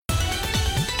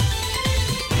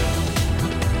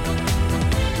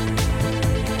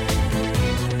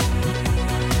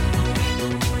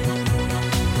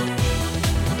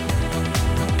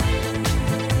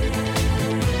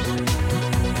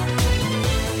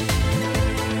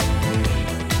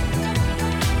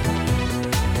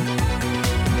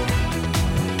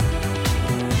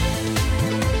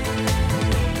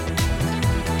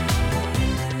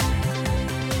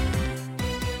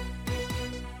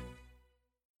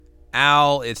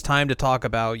Al, it's time to talk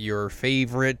about your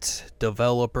favorite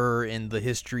developer in the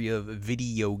history of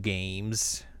video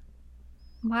games.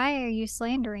 Why are you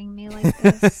slandering me like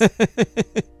this?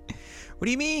 What do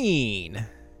you mean?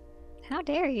 How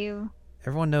dare you?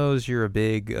 Everyone knows you're a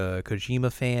big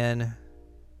Kojima fan.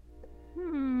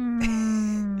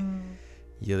 Hmm.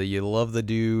 You love the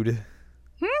dude.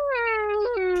 Hee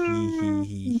hee hee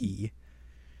hee.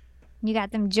 You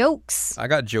got them jokes. I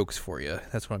got jokes for you.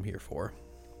 That's what I'm here for.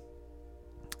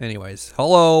 Anyways,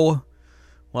 hello.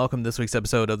 Welcome to this week's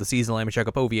episode of the Seasonal Anime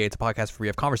Checkup OVA. It's a podcast where we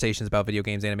have conversations about video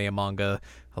games, anime, and manga.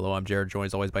 Hello, I'm Jared, joined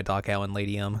as always by Doc Howe and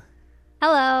Lady M.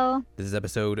 Hello. This is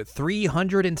episode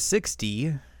 360.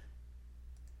 It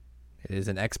is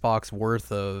an Xbox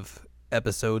worth of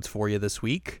episodes for you this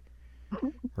week.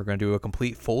 We're going to do a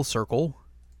complete full circle.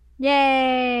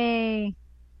 Yay.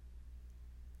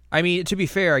 I mean, to be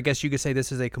fair, I guess you could say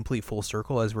this is a complete full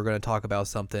circle as we're going to talk about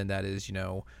something that is,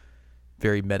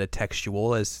 very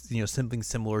metatextual, as, something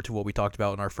similar to what we talked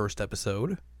about in our first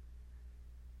episode.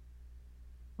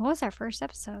 What was our first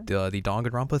episode? The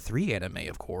Danganronpa 3 anime,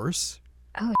 of course.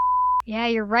 Oh, yeah,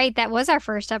 you're right. That was our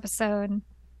first episode.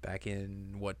 Back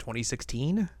in,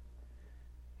 2016?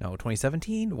 No,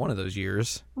 2017? One of those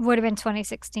years. Would have been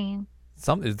 2016.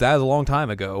 That was a long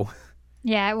time ago.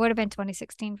 Yeah, it would have been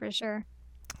 2016 for sure.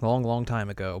 Long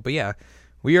time ago. But yeah,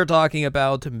 we are talking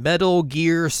about Metal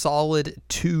Gear Solid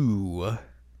 2.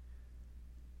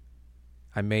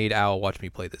 I made Al watch me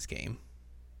play this game.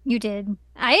 You did.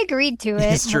 I agreed to it.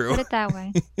 It's true. We'll put it that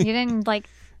way. You didn't, You're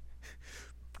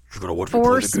gonna watch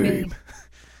force me play the me. game.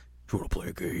 You wanna play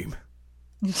a game?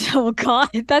 Oh, God.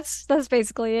 That's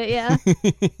basically it, yeah.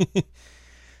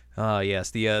 Yes,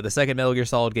 the second Metal Gear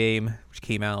Solid game, which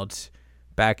came out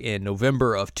back in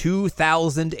November of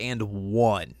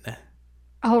 2001.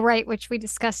 Oh, right, which we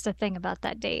discussed a thing about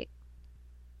that date.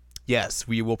 Yes,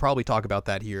 we will probably talk about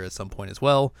that here at some point as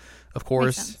well, of Makes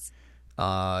course. sense.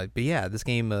 But yeah, this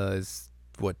game is,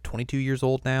 22 years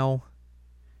old now?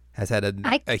 Has had a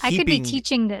I heaping... could be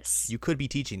teaching this. You could be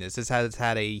teaching this. This has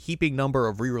had a heaping number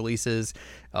of re-releases.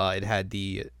 It had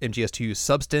the MGS2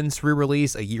 Substance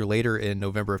re-release a year later in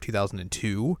November of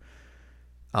 2002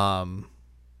 on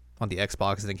the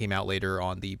Xbox, and then came out later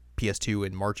on the PS2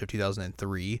 in March of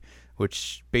 2003,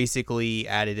 which basically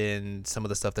added in some of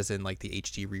the stuff that's in like the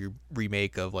HD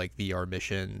remake of like VR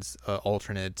missions,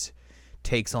 alternate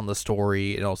takes on the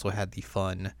story. It also had the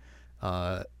fun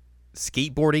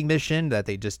skateboarding mission that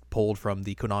they just pulled from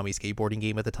the Konami skateboarding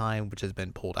game at the time, which has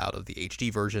been pulled out of the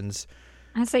HD versions.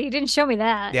 I say you didn't show me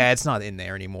that. Yeah, it's not in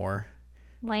there anymore.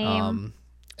 Lame.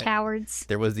 Cowards.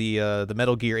 There was the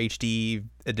Metal Gear HD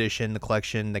edition, the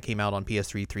collection that came out on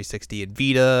PS3, 360, and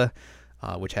Vita,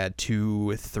 which had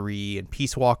 2, 3, and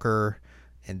Peace Walker,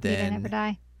 and Vita never then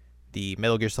die. the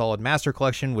Metal Gear Solid Master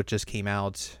Collection, which just came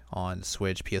out on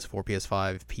Switch, PS4,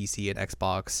 PS5, PC, and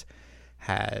Xbox,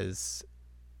 has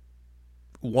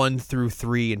 1 through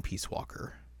 3 and Peace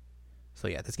Walker. So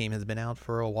yeah, this game has been out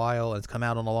for a while, and it's come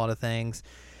out on a lot of things,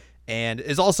 and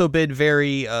has also been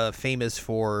very famous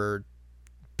for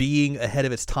being ahead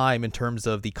of its time in terms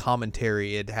of the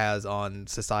commentary it has on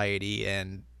society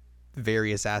and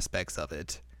various aspects of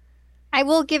it. I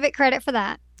will give it credit for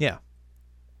that. Yeah.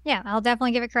 Yeah, I'll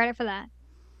definitely give it credit for that.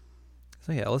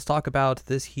 So yeah, let's talk about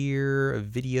this here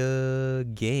video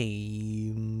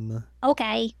game.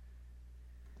 Okay.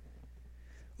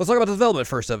 Let's talk about the development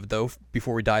first of it, though,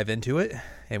 before we dive into it,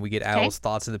 and we get Al's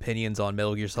thoughts and opinions on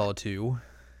Metal Gear Solid 2.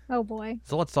 Oh, boy.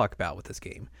 So let's talk about with this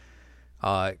game.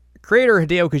 Creator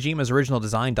Hideo Kojima's original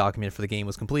design document for the game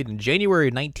was completed in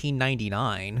January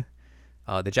 1999.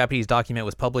 The Japanese document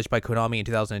was published by Konami in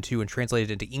 2002 and translated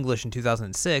into English in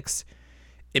 2006.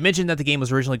 It mentioned that the game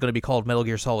was originally going to be called Metal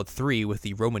Gear Solid 3 with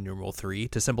the Roman numeral 3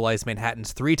 to symbolize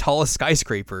Manhattan's 3 tallest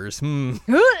skyscrapers. Glad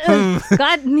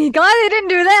they didn't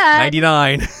do that.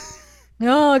 99.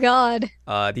 Oh, God.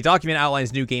 The document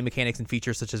outlines new game mechanics and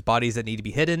features such as bodies that need to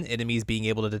be hidden, enemies being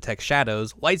able to detect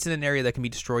shadows, lights in an area that can be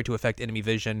destroyed to affect enemy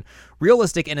vision,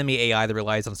 realistic enemy AI that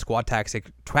relies on squad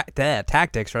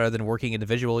tactics rather than working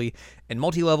individually, and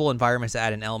multi-level environments that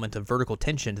add an element of vertical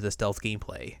tension to the stealth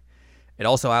gameplay. It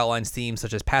also outlines themes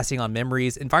such as passing on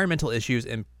memories, environmental issues,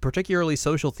 and particularly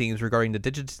social themes regarding the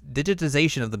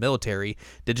digitization of the military,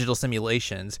 digital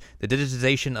simulations, the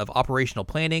digitization of operational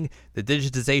planning, the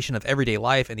digitization of everyday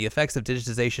life, and the effects of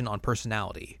digitization on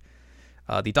personality.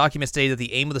 The document stated that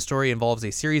the aim of the story involves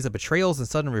a series of betrayals and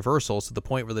sudden reversals to the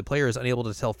point where the player is unable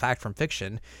to tell fact from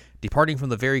fiction, departing from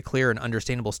the very clear and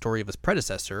understandable story of his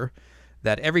predecessor,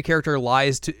 that every character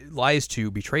lies to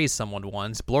betrays someone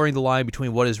once, blurring the line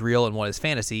between what is real and what is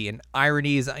fantasy, and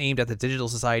ironies aimed at the digital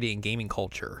society and gaming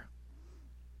culture.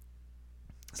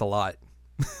 It's a lot.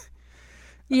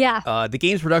 Yeah. The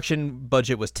game's production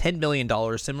budget was $10 million,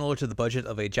 similar to the budget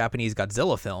of a Japanese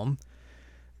Godzilla film.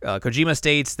 Kojima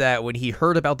states that when he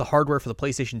heard about the hardware for the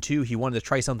PlayStation 2, he wanted to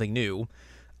try something new.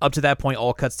 Up to that point,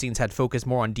 all cutscenes had focused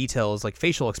more on details like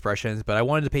facial expressions, but I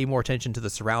wanted to pay more attention to the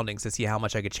surroundings to see how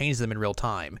much I could change them in real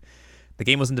time. The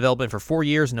game was in development for 4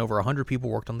 years, and over 100 people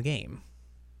worked on the game.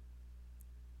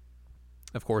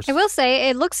 Of course. I will say,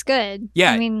 it looks good.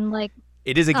 Yeah. I mean, like,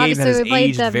 it is a game that has obviously we played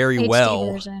aged the very HD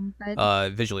well version,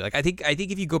 but visually. Like I think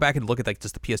if you go back and look at like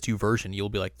just the PS2 version, you'll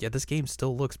be like, yeah, this game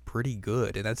still looks pretty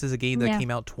good. And that's just a game that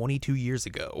came out 22 years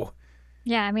ago.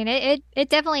 yeah, I mean, it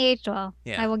definitely aged well.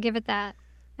 Yeah. I will give it that.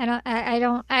 I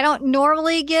don't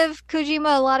normally give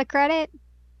Kojima a lot of credit,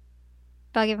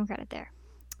 but I'll give him credit there.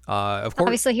 Of course.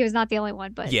 Obviously, he was not the only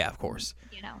one, but yeah, of course.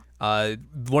 You know.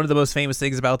 One of the most famous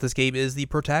things about this game is the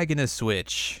protagonist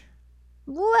switch.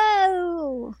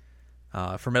 Whoa.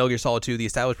 For Metal Gear Solid 2, the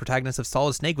established protagonist of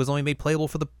Solid Snake was only made playable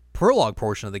for the prologue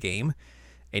portion of the game.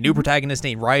 A new protagonist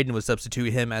named Raiden would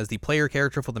substitute him as the player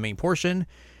character for the main portion.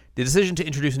 The decision to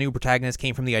introduce a new protagonist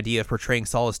came from the idea of portraying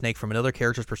Solid Snake from another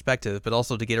character's perspective, but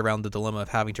also to get around the dilemma of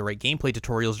having to write gameplay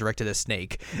tutorials directed at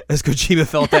Snake, as Kojima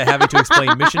felt that having to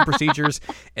explain mission procedures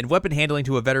and weapon handling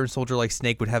to a veteran soldier like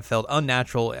Snake would have felt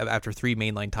unnatural after 3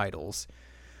 mainline titles.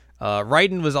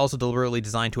 Raiden was also deliberately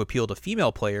designed to appeal to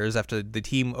female players after the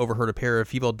team overheard a pair of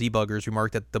female debuggers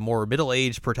remark that the more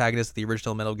middle-aged protagonist of the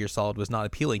original Metal Gear Solid was not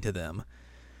appealing to them.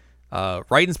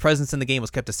 Raiden's presence in the game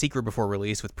was kept a secret before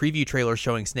release, with preview trailers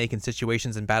showing Snake in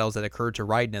situations and battles that occurred to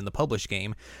Raiden in the published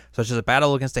game, such as a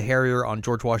battle against a Harrier on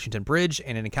George Washington Bridge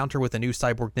and an encounter with a new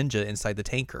cyborg ninja inside the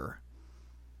tanker.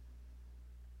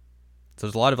 So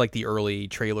there's a lot of like the early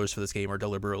trailers for this game are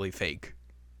deliberately fake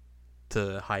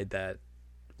to hide that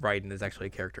Raiden is actually a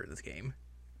character in this game.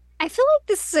 I feel like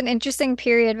this is an interesting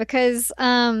period because,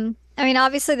 I mean,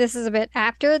 obviously this is a bit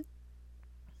after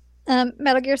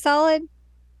Metal Gear Solid.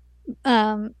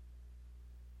 But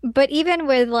even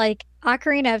with like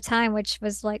Ocarina of Time, which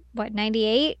was like, what,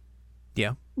 98?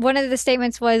 Yeah. One of the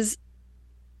statements was,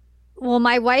 well,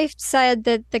 my wife said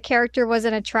that the character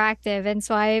wasn't attractive, and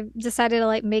so I decided to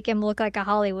like make him look like a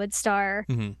Hollywood star.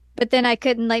 Mm-hmm. But then I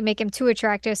couldn't like make him too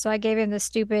attractive, so I gave him the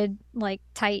stupid like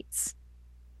tights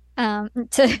to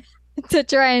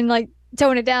try and like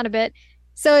tone it down a bit.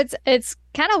 So it's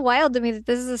kind of wild to me that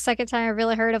this is the second time I've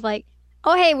really heard of like,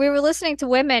 oh hey, we were listening to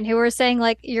women who were saying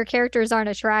like your characters aren't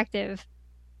attractive.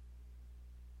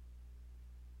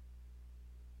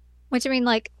 Which I mean,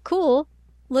 like, cool.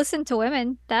 Listen to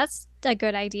women. That's a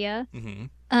good idea.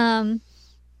 Mm-hmm.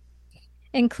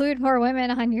 Include more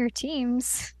women on your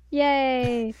teams.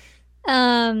 Yay.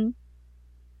 But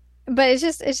it's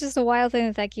just a wild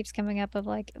thing that keeps coming up of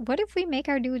like, what if we make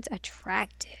our dudes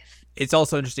attractive? It's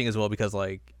also interesting as well because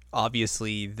like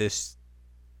obviously this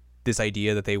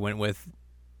idea that they went with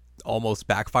almost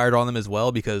backfired on them as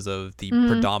well because of the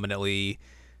predominantly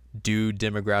dude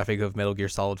demographic of Metal Gear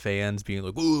Solid fans being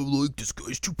like, oh, like this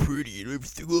guy's too pretty and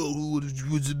everything.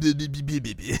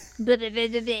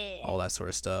 All that sort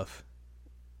of stuff.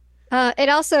 It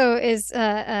also is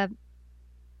I'm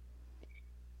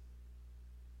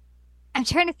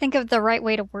trying to think of the right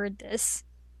way to word this.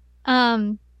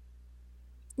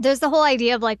 There's the whole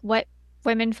idea of like what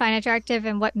women find attractive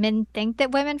and what men think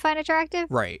that women find attractive.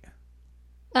 Right.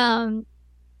 And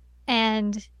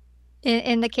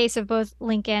in the case of both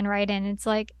Link and Raiden, it's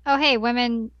like, oh hey,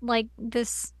 women like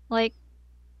this like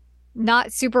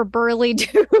not super burly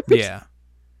dude. Yeah.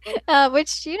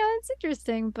 Which, you know, it's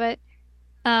interesting, but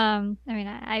I mean,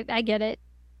 I get it.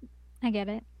 I get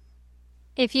it.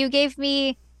 If you gave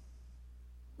me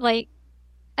like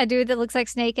a dude that looks like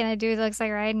Snake and a dude that looks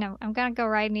like Raiden, I'm gonna go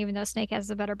Raiden even though Snake has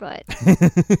the better butt.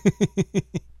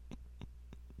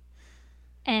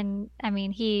 And I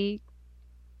mean, he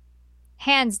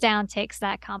hands down takes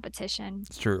that competition.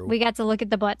 It's true. We got to look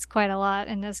at the butts quite a lot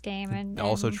in this game, and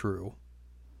also true.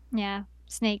 Yeah,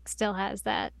 Snake still has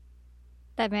that.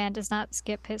 That man does not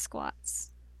skip his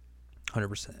squats.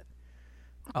 100%.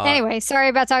 Anyway, sorry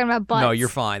about talking about butts. No, you're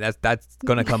fine. That's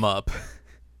gonna come up.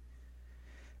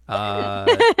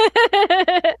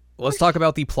 Let's talk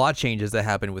about the plot changes that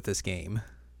happened with this game.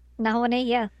 No,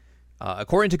 yeah.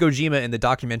 According to Kojima in the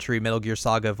documentary Metal Gear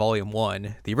Saga Volume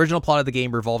 1, the original plot of the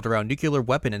game revolved around nuclear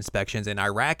weapon inspections in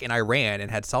Iraq and Iran and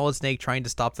had Solid Snake trying to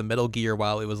stop the Metal Gear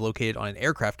while it was located on an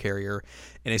aircraft carrier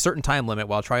in a certain time limit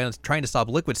while trying to stop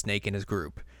Liquid Snake and his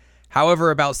group.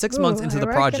 However, about 6 months into the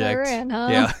project,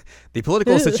 the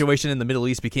political situation in the Middle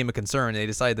East became a concern, and they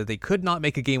decided that they could not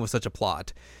make a game with such a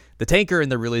plot. The tanker in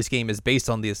the release game is based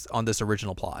on this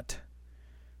original plot.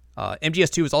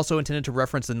 MGS2 is also intended to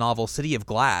reference the novel City of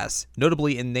Glass,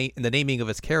 notably in the naming of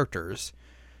its characters.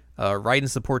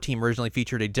 Raiden's support team originally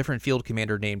featured a different field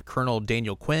commander named Colonel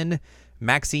Daniel Quinn,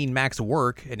 Maxine Max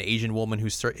Work, an Asian woman who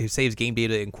saves game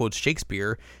data and quotes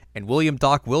Shakespeare, and William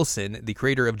Doc Wilson, the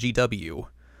creator of GW.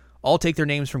 All take their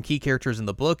names from key characters in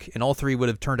the book, and all three would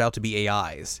have turned out to be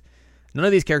AIs. None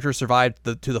of these characters survived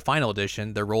to the final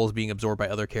edition, their roles being absorbed by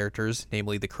other characters,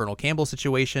 namely the Colonel Campbell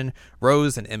situation,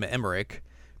 Rose, and Emma Emmerich.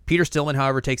 Peter Stillman,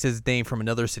 however, takes his name from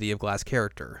another City of Glass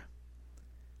character.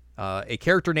 A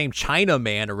character named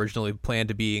Chinaman, originally planned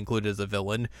to be included as a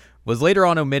villain, was later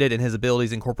on omitted and his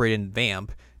abilities incorporated in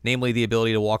Vamp, namely the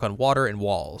ability to walk on water and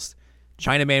walls.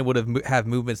 Chinaman would have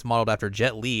movements modeled after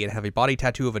Jet Li and have a body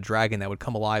tattoo of a dragon that would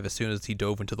come alive as soon as he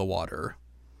dove into the water.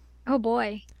 Oh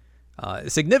boy.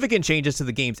 Significant changes to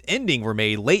the game's ending were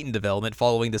made late in development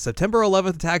following the September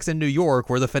 11th attacks in New York,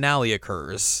 where the finale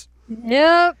occurs.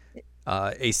 Yep.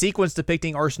 A sequence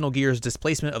depicting Arsenal Gear's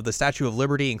displacement of the Statue of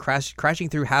Liberty and crashing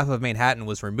through half of Manhattan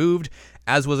was removed,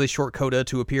 as was a short coda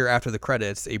to appear after the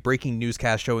credits, a breaking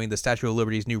newscast showing the Statue of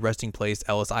Liberty's new resting place,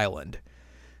 Ellis Island.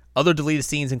 Other deleted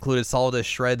scenes included Solidus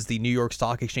shreds the New York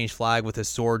Stock Exchange flag with his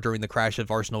sword during the crash of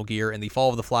Arsenal Gear and the fall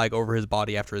of the flag over his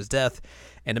body after his death,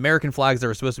 and American flags that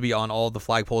were supposed to be on all of the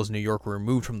flagpoles in New York were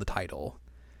removed from the title.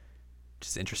 Which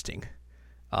is interesting.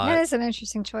 That is an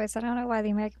interesting choice. I don't know why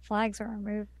the American flags were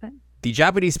removed, but... The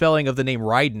Japanese spelling of the name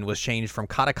Raiden was changed from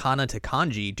katakana to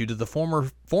kanji due to the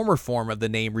former form of the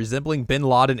name resembling Bin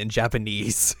Laden in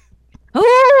Japanese.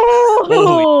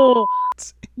 Oh!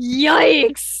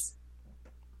 Yikes!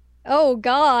 Oh,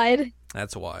 God.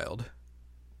 That's wild.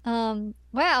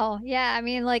 Wow. Yeah, I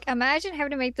mean, like, imagine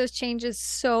having to make those changes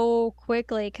so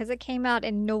quickly because it came out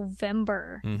in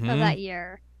November of that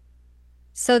year.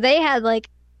 So they had, like,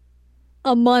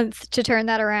 a month to turn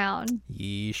that around.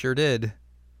 He sure did.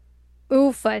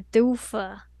 Oofa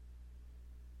doofa.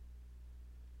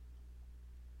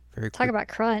 Very Talk about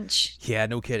crunch. Yeah,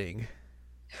 no kidding.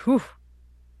 Whew.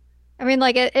 I mean,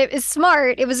 like, it's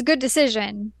smart. It was a good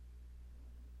decision.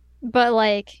 But,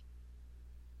 like,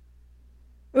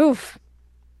 oof.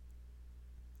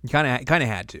 You kind of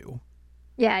had to.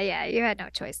 Yeah, you had no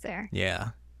choice there. Yeah.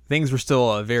 Things were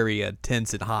still very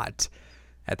tense and hot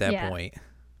at that point.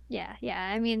 Yeah.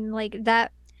 I mean, like,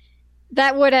 that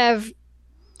would have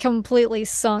completely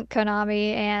sunk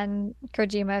Konami and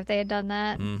Kojima if they had done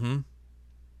that. Mm-hmm.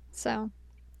 So,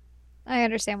 I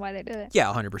understand why they did it.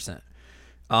 Yeah, 100%.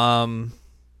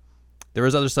 There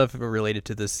was other stuff related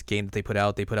to this game that they put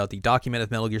out. They put out the document of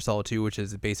Metal Gear Solid 2, which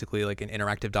is basically like an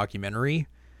interactive documentary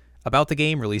about the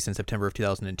game, released in September of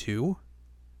 2002,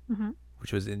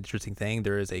 which was an interesting thing.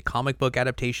 There is a comic book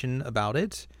adaptation about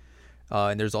it,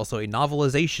 and there's also a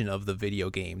novelization of the video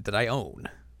game that I own.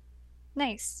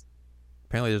 Nice.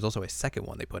 Apparently, there's also a second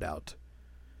one they put out.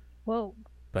 Whoa.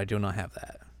 But I do not have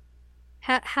that.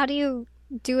 How do you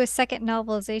do a second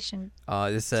novelization?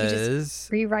 This says...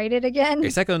 rewrite it again?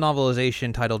 A second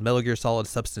novelization titled Metal Gear Solid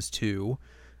Substance 2.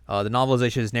 The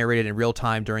novelization is narrated in real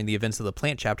time during the events of the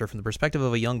plant chapter from the perspective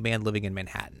of a young man living in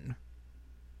Manhattan.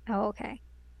 Oh, okay.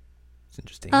 It's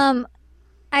interesting.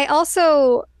 I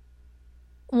also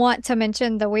want to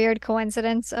mention the weird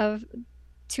coincidence of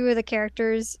two of the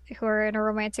characters who are in a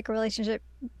romantic relationship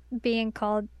being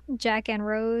called Jack and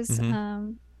Rose.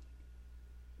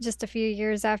 Just a few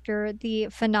years after the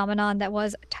phenomenon that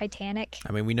was Titanic.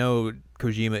 I mean, we know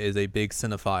Kojima is a big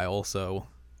cinephile, so...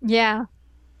 Yeah.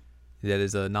 That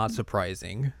is not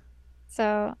surprising.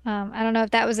 So, I don't know if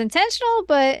that was intentional,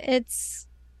 but it's,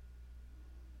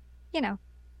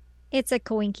 it's a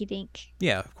coinky-dink.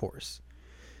 Yeah, of course.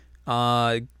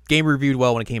 Game reviewed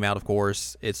well when it came out, of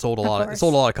course. It sold a lot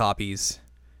of copies.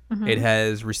 It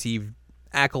has received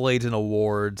accolades and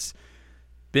awards.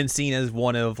 Been seen as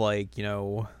one of, like,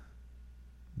 the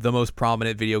most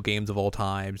prominent video games of all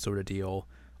time, sort of deal.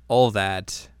 All of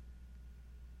that.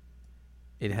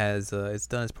 It has, it's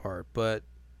done its part. But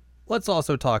let's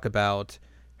also talk about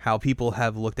how people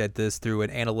have looked at this through an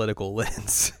analytical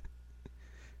lens.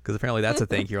 Because apparently that's a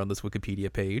thing here on this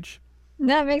Wikipedia page.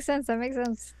 That makes sense.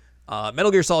 Metal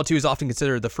Gear Solid 2 is often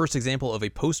considered the first example of a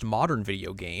postmodern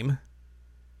video game.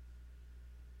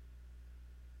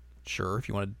 Sure, if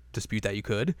you want to dispute that, you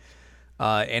could.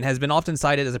 And has been often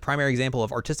cited as a primary example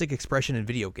of artistic expression in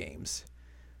video games.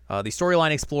 The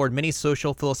storyline explored many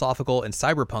social, philosophical, and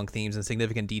cyberpunk themes in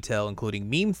significant detail, including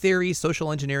meme theory,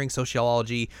 social engineering,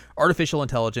 sociology, artificial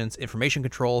intelligence, information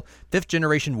control,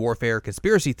 fifth-generation warfare,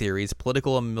 conspiracy theories,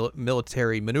 political and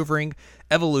military maneuvering,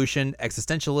 evolution,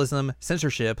 existentialism,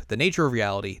 censorship, the nature of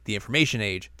reality, the information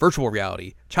age, virtual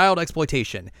reality, child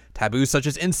exploitation, taboos such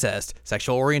as incest,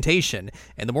 sexual orientation,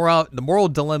 and the moral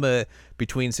dilemma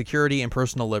between security and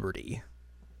personal liberty.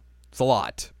 It's a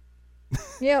lot.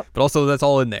 Yep. But also, that's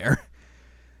all in there.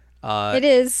 It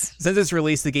is. Since its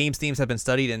release, the game's themes have been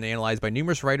studied and analyzed by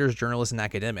numerous writers, journalists, and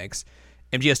academics.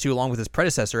 MGS2, along with its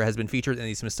predecessor, has been featured in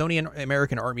the Smithsonian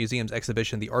American Art Museum's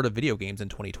exhibition The Art of Video Games in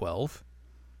 2012.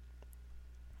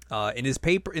 In his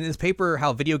paper,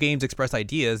 How Video Games Express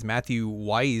Ideas, Matthew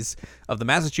Wise of the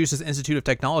Massachusetts Institute of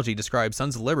Technology described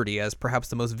Sons of Liberty as perhaps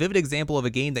the most vivid example of a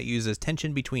game that uses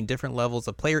tension between different levels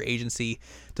of player agency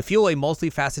to fuel a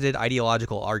multifaceted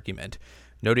ideological argument,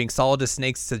 noting Solid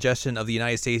Snake's suggestion of the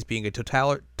United States being a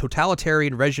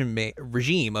totalitarian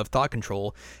regime of thought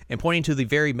control, and pointing to the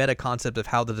very meta concept of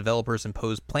how the developers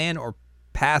impose plan or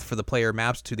path for the player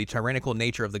maps to the tyrannical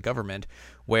nature of the government,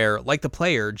 where, like the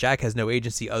player, Jack has no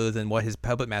agency other than what his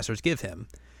puppet masters give him.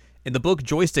 In the book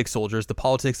Joystick Soldiers, The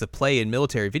Politics of Play in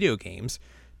Military Video Games,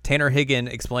 Tanner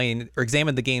Higgin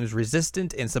examined the game's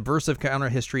resistant and subversive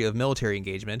counter-history of military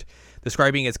engagement,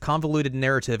 describing its convoluted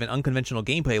narrative and unconventional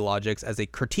gameplay logics as a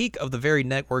critique of the very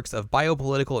networks of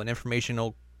biopolitical and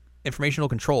informational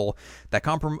control that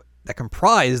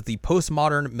comprise the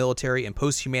postmodern military and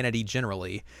post-humanity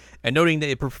generally, and noting that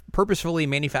it purposefully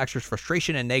manufactures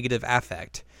frustration and negative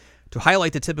affect to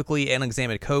highlight the typically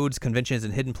unexamined codes, conventions,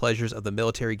 and hidden pleasures of the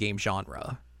military game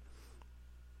genre.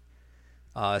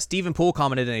 Stephen Poole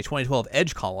commented in a 2012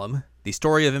 Edge column, "The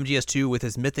story of MGS2 with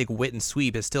its mythic wit and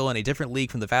sweep is still in a different league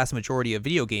from the vast majority of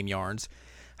video game yarns.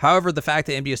 However, the fact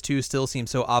that MGS2 still seems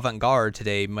so avant-garde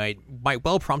today might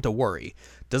well prompt a worry.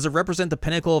 Does it represent the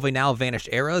pinnacle of a now vanished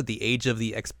era, the age of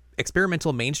the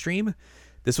experimental mainstream?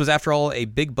 This was, after all, a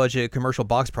big-budget commercial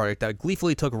box product that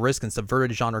gleefully took risks and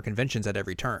subverted genre conventions at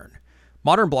every turn.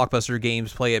 Modern blockbuster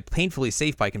games play it painfully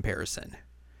safe by comparison."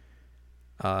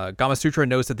 Gamasutra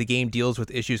notes that the game deals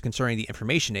with issues concerning the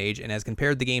information age and has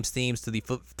compared the game's themes to the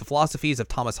philosophies of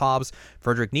Thomas Hobbes,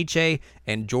 Friedrich Nietzsche,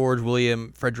 and George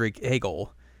William Friedrich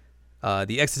Hegel.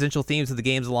 The existential themes of the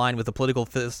games align with the political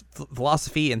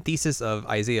philosophy and thesis of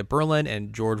Isaiah Berlin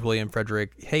and George William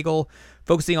Friedrich Hegel,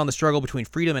 focusing on the struggle between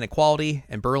freedom and equality,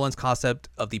 and Berlin's concept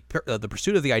of the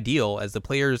pursuit of the ideal as the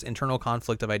player's internal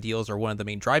conflict of ideals are one of the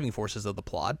main driving forces of the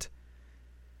plot.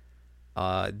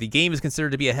 The game is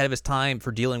considered to be ahead of its time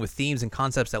for dealing with themes and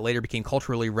concepts that later became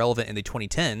culturally relevant in the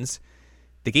 2010s.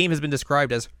 The game has been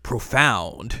described as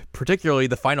profound, particularly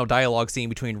the final dialogue scene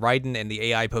between Raiden and the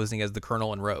AI posing as the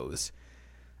Colonel and Rose.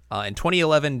 In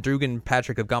 2011, Dugan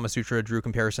Patrick of Gamasutra drew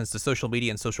comparisons to social media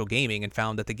and social gaming and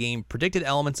found that the game predicted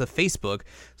elements of Facebook,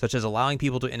 such as allowing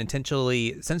people to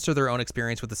intentionally censor their own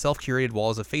experience with the self-curated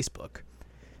walls of Facebook.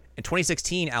 In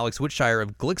 2016, Alex Whitshire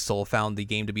of Glixel found the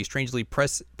game to be strangely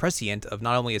prescient of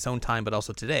not only its own time but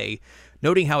also today,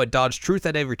 noting how it dodged truth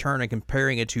at every turn and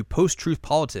comparing it to post-truth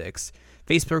politics,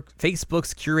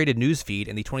 Facebook's curated newsfeed,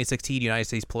 in the 2016 United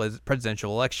States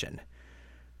presidential election.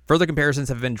 Further comparisons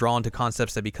have been drawn to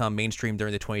concepts that become mainstream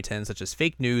during the 2010s, such as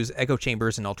fake news, echo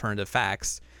chambers, and alternative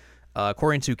facts.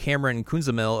 According to Cameron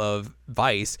Kunzemil of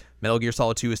Vice, Metal Gear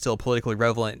Solid 2 is still politically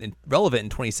relevant in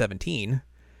 2017.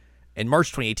 In March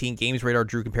 2018, Games Radar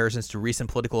drew comparisons to recent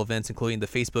political events, including the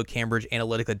Facebook Cambridge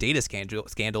Analytica data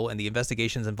scandal and the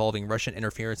investigations involving Russian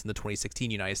interference in the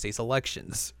 2016 United States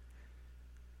elections.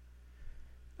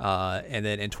 And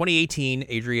then in 2018,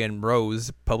 Adrian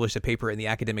Rose published a paper in the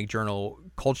academic journal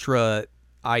Cultura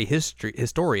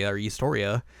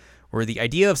Historia, where the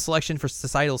idea of selection for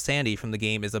societal sanity from the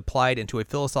game is applied into a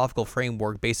philosophical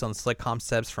framework based on select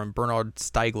concepts from Bernard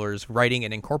Stiegler's writing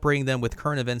and incorporating them with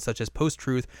current events such as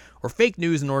post-truth or fake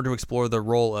news in order to explore the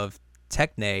role of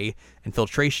techne and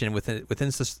filtration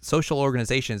within social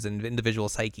organizations and individual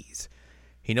psyches.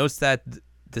 He notes that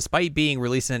despite being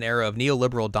released in an era of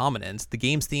neoliberal dominance, the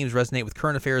game's themes resonate with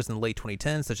current affairs in the late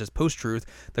 2010s, such as post-truth,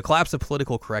 the collapse of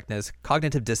political correctness,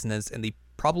 cognitive dissonance, and the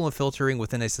problem of filtering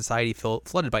within a society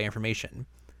flooded by information.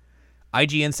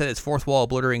 IGN said its fourth wall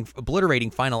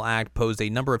obliterating final act posed a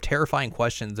number of terrifying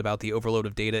questions about the overload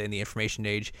of data in the information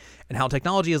age and how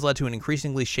technology has led to an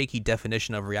increasingly shaky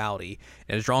definition of reality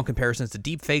and has drawn comparisons to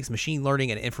deepfakes, machine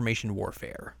learning, and information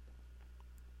warfare.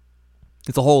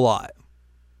 It's a whole lot.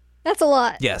 That's a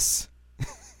lot. Yes.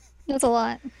 That's a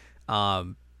lot.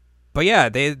 But yeah,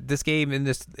 this game in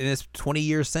this 20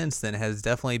 years since then has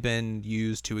definitely been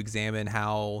used to examine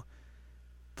how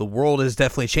the world has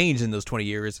definitely changed in those 20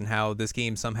 years, and how this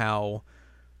game somehow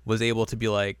was able to be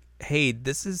like, hey,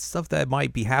 this is stuff that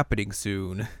might be happening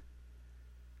soon.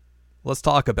 Let's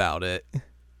talk about it.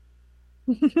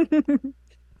 And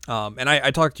I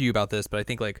talked to you about this, but I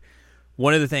think like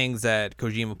one of the things that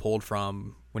Kojima pulled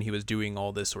from when he was doing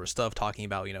all this sort of stuff, talking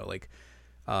about, like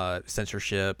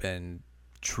censorship and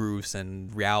truths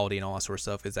and reality and all that sort of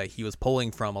stuff, is that he was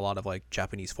pulling from a lot of like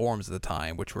Japanese forums at the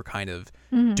time, which were kind of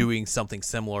doing something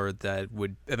similar that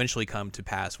would eventually come to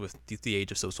pass with the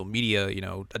age of social media,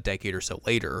 a decade or so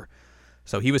later.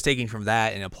 So he was taking from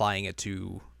that and applying it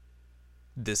to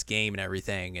this game and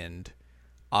everything. And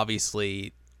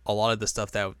obviously a lot of the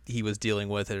stuff that he was dealing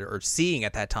with or seeing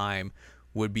at that time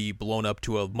would be blown up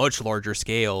to a much larger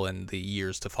scale in the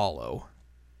years to follow.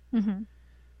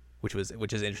 Which is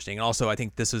interesting. And also I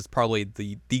think this is probably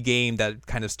the game that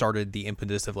kind of started the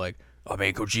impetus of like, oh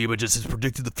man, Kojima just has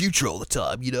predicted the future all the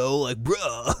time, like,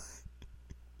 bruh.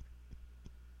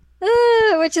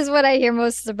 Which is what I hear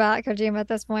most about Kojima at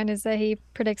this point, is that he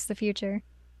predicts the future.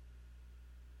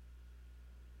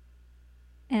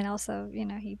 And also,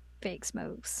 he fake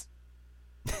smokes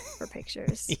for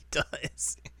pictures. He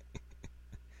does.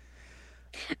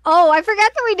 Oh, I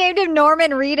forgot that we named him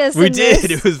Norman Reedus. We did.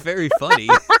 It was very funny.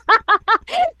 So at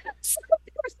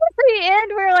the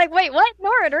end, we were like, wait, what?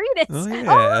 Norman Reedus? Oh, yeah.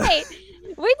 Oh, wait.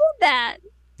 We did that.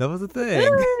 That was the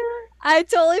thing. I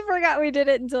totally forgot we did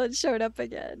it until it showed up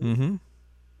again. Mm-hmm.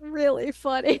 Really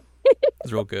funny. It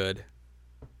was real good.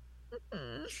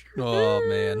 Oh,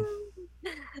 man.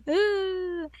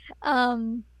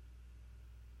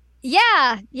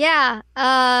 Yeah.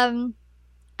 I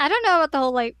don't know about the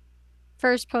whole like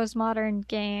first postmodern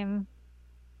game,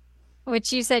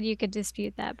 which you said you could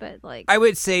dispute that, but like I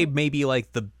would say maybe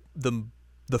like the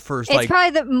first, it's like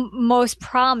probably the most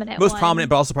prominent one.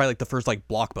 but also probably like the first like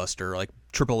blockbuster, like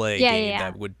AAA game Yeah.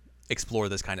 that would explore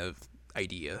this kind of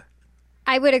idea.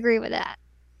 I would agree with that.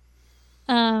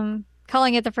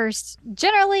 Calling it the first,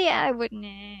 generally, I wouldn't.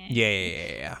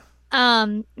 Yeah.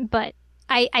 But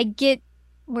I get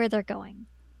where they're going.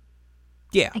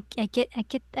 Yeah. I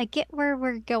get where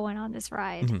we're going on this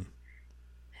ride.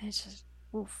 Mm-hmm. It's just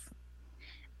oof.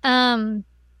 I'm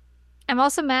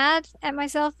also mad at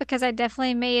myself because I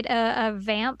definitely made a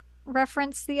vamp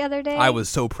reference the other day. I was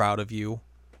so proud of you.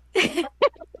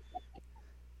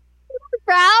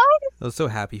 Proud? I was so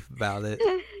happy about it.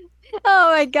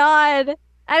 Oh my god.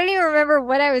 I don't even remember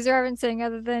what I was referencing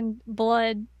other than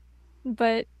blood.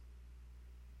 But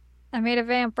I made a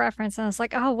vamp reference and I was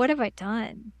like, oh, what have I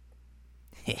done?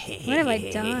 What have I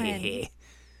done?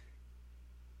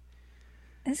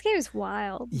 This game is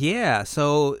wild. Yeah,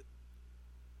 so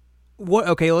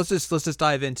let's just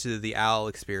dive into the Al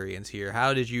experience here.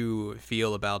 How did you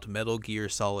feel about Metal Gear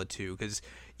Solid 2? Because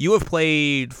you have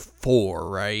played 4,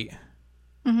 right?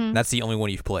 Mm-hmm. That's the only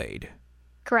one you've played.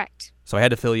 Correct. So I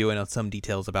had to fill you in on some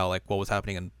details about like what was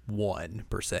happening in 1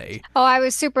 per se. Oh, I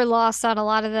was super lost on a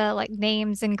lot of the like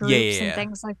names and groups and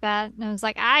things like that. And I was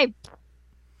like, I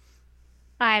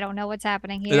don't know what's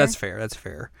happening here. That's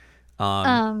fair.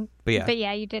 But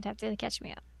yeah, you did have to catch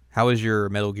me up. How was your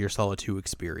Metal Gear Solid 2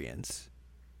 experience?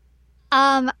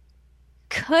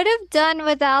 Could have done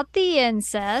without the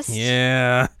incest.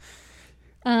 Yeah.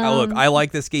 Look, I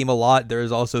like this game a lot.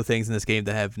 There's also things in this game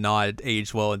that have not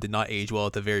aged well and did not age well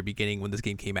at the very beginning when this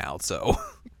game came out. So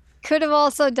could have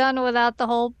also done without the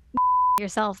whole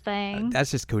yourself thing. That's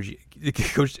just Koji.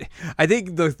 I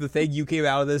think the thing you came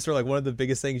out of this, or like one of the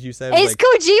biggest things you said, is like,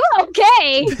 Kojima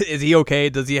okay? Is he okay?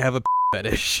 Does he have a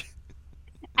fetish?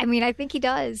 I mean, I think he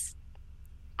does.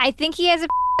 I think he has a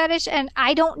fetish, and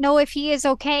I don't know if he is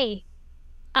okay.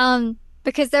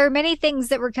 Because there are many things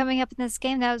that were coming up in this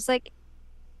game that I was like,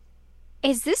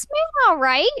 is this man all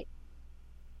right?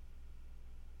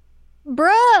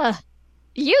 Bruh,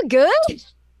 you good?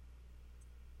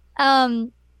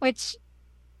 Which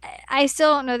I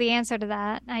still don't know the answer to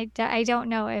that. I don't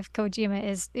know if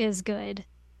Kojima is good.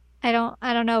 I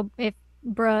don't know if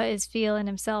bruh is feeling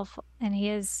himself and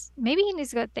maybe he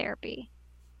needs to go to therapy.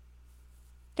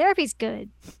 Therapy's good.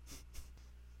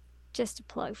 Just a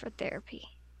plug for therapy.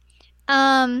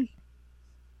 Kojima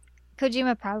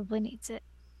probably needs it.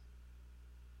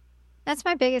 That's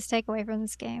my biggest takeaway from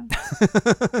this game.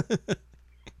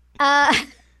 I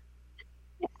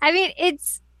mean, it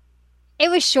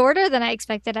was shorter than I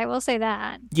expected. I will say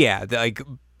that. Yeah,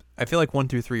 I feel like 1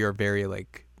 through 3 are very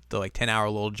like the 10-hour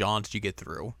little jaunts you get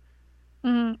through.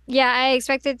 Yeah, I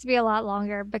expected it to be a lot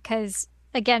longer because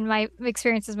again, my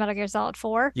experience is Metal Gear Solid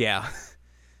 4. Yeah.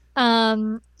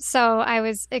 So I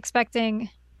was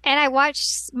expecting, and I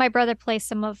watched my brother play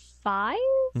some of 5.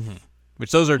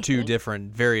 Which those are I two think.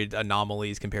 different, very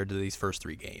anomalies compared to these first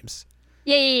three games.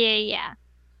 Yeah.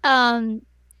 Um,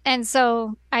 and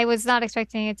so I was not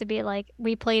expecting it to be like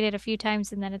we played it a few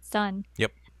times and then it's done.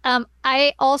 Yep.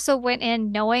 I also went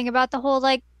in knowing about the whole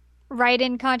like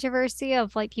write-in controversy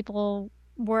of like people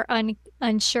were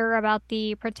unsure about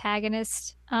the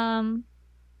protagonist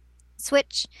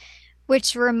switch,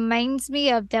 which reminds me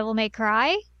of Devil May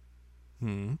Cry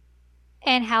Hmm.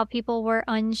 and how people were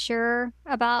unsure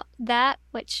about that,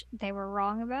 which they were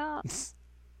wrong about.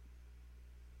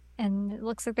 And it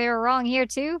looks like they were wrong here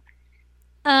too.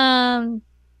 Um,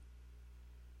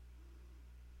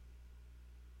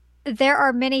 there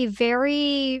are many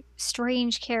very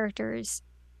strange characters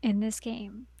in this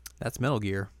game. That's Metal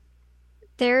Gear.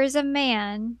 There is a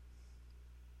man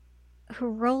who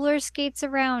roller skates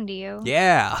around you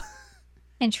Yeah.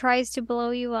 and tries to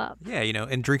blow you up. Yeah,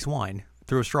 and drinks wine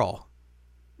through a straw.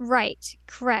 Right,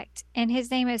 correct. And his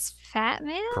name is Fat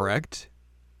Man, Correct?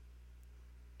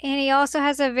 and he also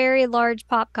has a very large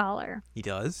pop collar. He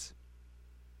does.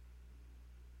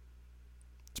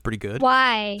 It's pretty good.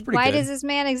 Why? It's pretty Why good. does this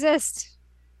man exist?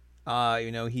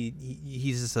 He's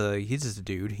just a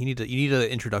dude. You need an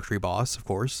introductory boss, of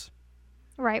course.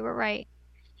 Right, we're right.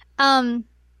 Um,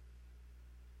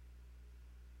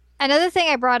 Another thing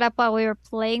I brought up while we were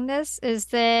playing this is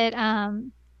that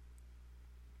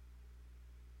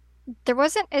there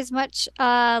wasn't as much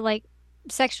like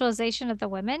sexualization of the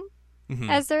women Hmm.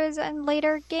 as there is in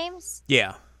later games,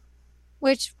 Yeah.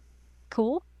 which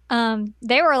cool.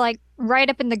 They were like right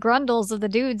up in the grundles of the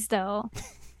dudes though.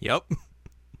 Yep.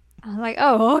 I was like,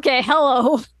 oh, okay,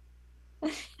 hello.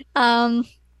 Um,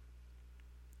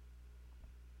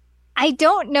 I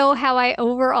don't know how I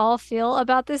overall feel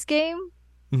about this game.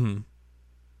 Hmm.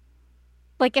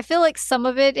 Like, I feel like some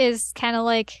of it is kind of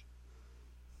like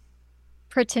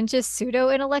pretentious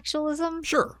pseudo-intellectualism.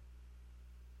 Sure.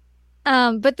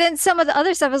 But then some of the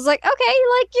other stuff is like, okay,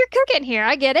 like you're cooking here.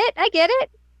 I get it. I get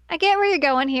it. I get where you're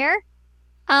going here.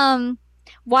 Um,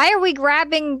 why are we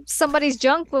grabbing somebody's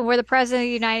junk when we're the president of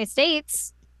the United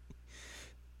States?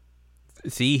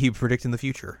 See, he predicting the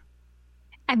future.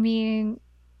 I mean,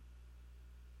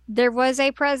 there was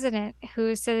a president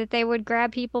who said that they would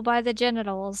grab people by the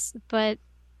genitals, but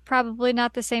probably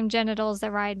not the same genitals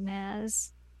that Raiden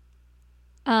has.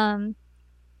 Um,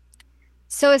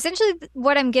 so essentially,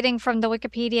 what I'm getting from the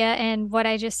Wikipedia and what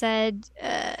I just said,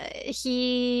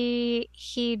 he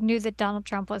knew that Donald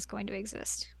Trump was going to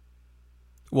exist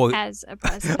Well, as a I was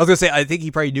president. gonna say I think he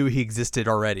probably knew he existed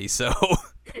already. So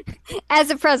As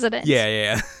a president.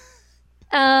 yeah.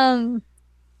 Um,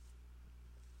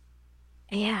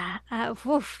 yeah.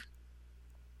 Woof.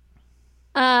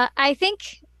 I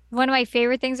think one of my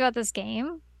favorite things about this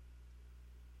game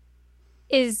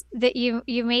is that you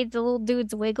made the little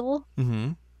dudes wiggle.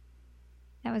 Mm-hmm.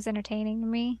 That was entertaining to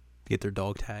me. Get their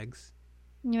dog tags.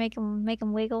 You make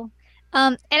them wiggle.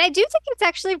 And I do think it's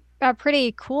actually a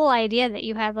pretty cool idea that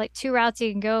you have like two routes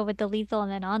you can go with the lethal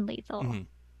and the non-lethal. Mm-hmm.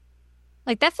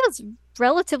 Like that feels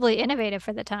relatively innovative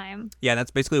for the time. Yeah, and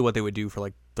that's basically what they would do for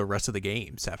like the rest of the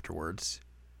games afterwards.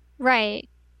 Right.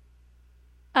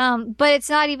 But it's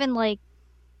not even like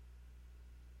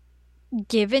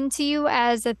given to you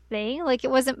as a thing. Like it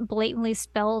wasn't blatantly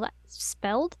spelled.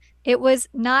 It was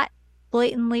not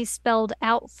blatantly spelled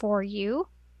out for you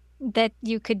that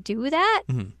you could do that,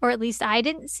 Mm-hmm. or at least I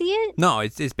didn't see it. No,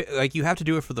 it's like you have to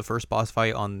do it for the first boss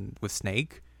fight on with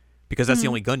Snake because that's the Mhm.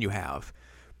 only gun you have.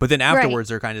 But then Right. afterwards,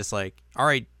 they're kind of just like, all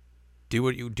right, do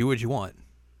what you want,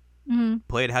 Hmm.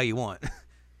 play it how you want.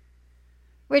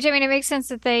 Which I mean, it makes sense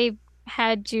that they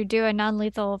had you do a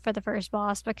non-lethal for the first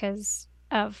boss because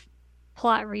of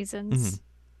plot Mm-hmm. reasons.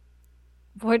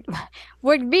 Would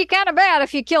would be kind of bad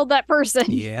if you killed that person.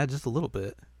 Yeah, just a little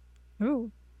bit.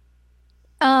 Ooh.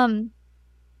 Um,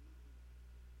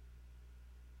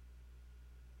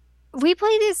 we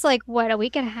played this like what, a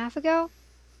week and a half ago?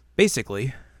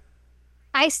 Basically,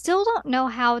 I still don't know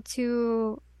how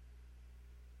to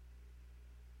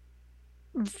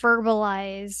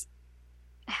verbalize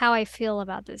how I feel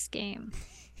about this game.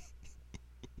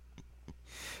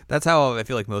 that's how I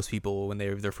feel like most people when they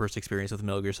have their first experience with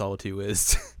Metal Gear Solid 2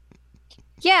 is.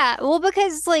 Yeah, well,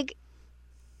 because like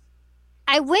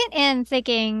I went in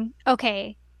thinking,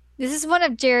 okay, this is one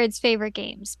of Jared's favorite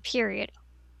games, period.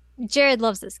 Jared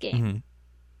loves this game.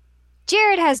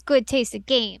 Jared has good taste in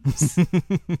games.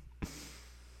 Mm-hmm.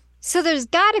 So there's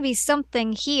got to be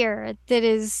something here that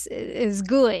is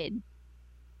good.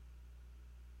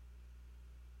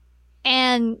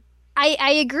 And I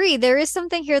agree, there is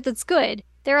something here that's good.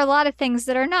 There are a lot of things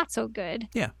that are not so good.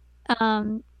 Yeah.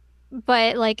 Um,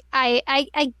 but like I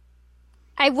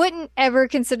I wouldn't ever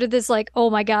consider this like, oh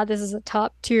my God, this is a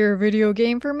top tier video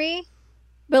game for me.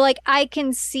 But like I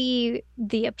can see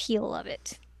the appeal of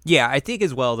it. Yeah, I think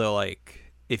as well though,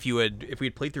 like if we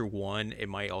had played through one, it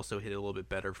might also hit a little bit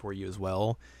better for you as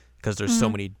well, because there's so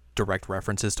Mm. many direct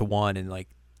references to one, and like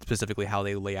specifically how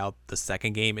they lay out the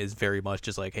second game is very much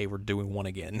just like, hey, we're doing one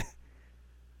again.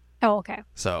 Oh, okay.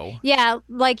 So Yeah,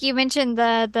 like you mentioned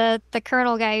the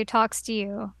colonel guy who talks to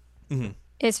you mhm.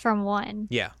 is from one.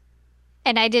 Yeah.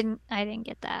 And I didn't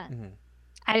get that. Mhm.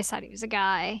 I just thought he was a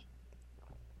guy.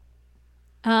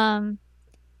 Um,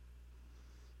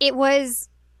 it was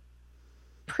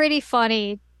pretty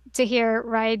funny to hear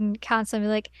Raiden constantly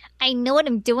be like, I know what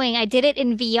I'm doing. I did it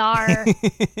in VR.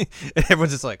 And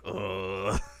everyone's just like,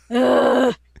 ugh.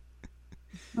 Ugh.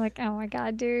 Like, oh my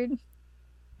God, dude.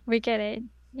 We get it.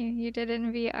 You did it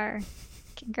in VR.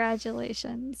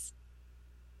 Congratulations.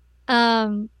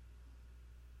 Um,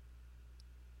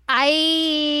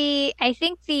 I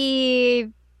think the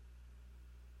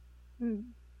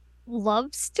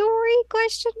love story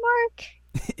question mark.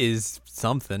 Is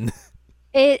something.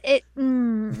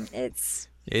 It's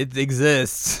It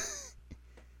exists.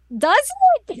 does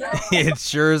it? It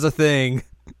sure is a thing.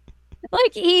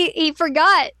 Like he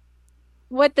forgot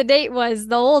what the date was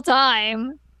the whole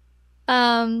time.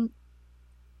 Um,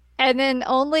 and then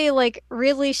only like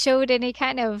really showed any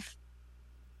kind of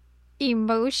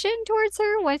emotion towards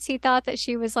her once he thought that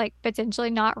she was like potentially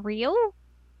not real.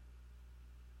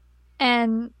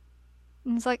 And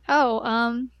it's like, oh,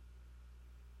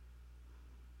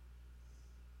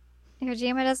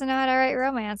 Kojima doesn't know how to write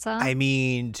romance, huh? I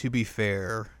mean, to be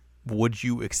fair, would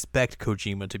you expect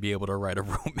Kojima to be able to write a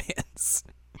romance?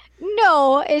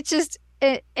 No, it's just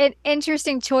an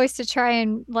interesting choice to try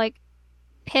and like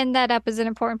pin that up as an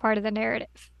important part of the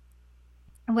narrative.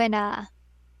 When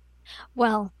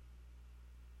well,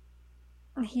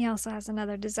 he also has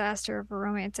another disaster of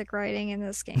romantic writing in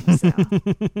this game, so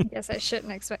I guess I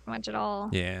shouldn't expect much at all.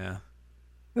 Yeah.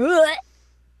 Ugh.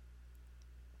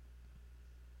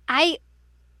 I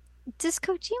does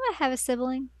Kojima have a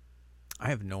sibling? I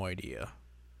have no idea.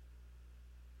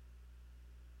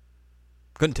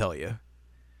 Couldn't tell you.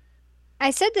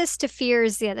 I said this to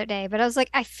Fears the other day, but I was like,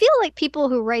 I feel like people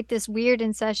who write this weird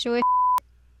incestuous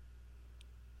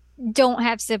don't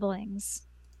have siblings.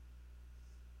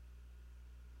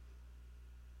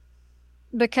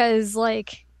 Because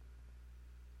like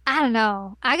I don't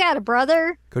know. I got a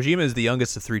brother. Kojima is the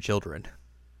youngest of three children.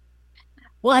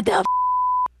 What the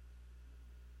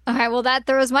Okay, well that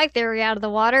throws my theory out of the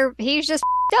water. He's just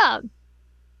up.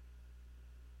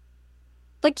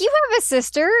 Like you have a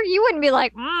sister, you wouldn't be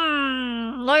like,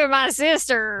 look at my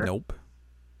sister. Nope.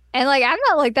 And like I'm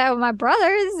not like that with my brother.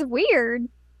 This is weird.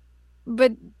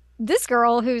 But this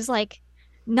girl who's like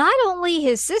not only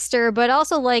his sister, but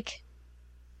also like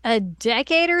a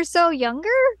decade or so younger.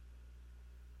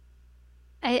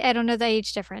 I don't know the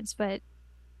age difference, but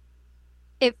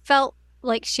it felt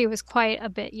like she was quite a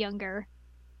bit younger.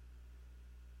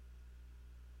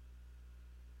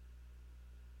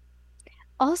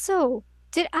 Also,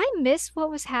 did I miss what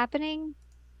was happening?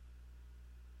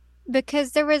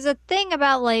 Because there was a thing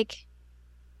about like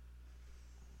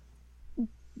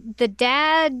the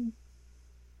dad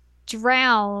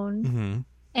drowned Mm-hmm.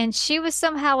 and she was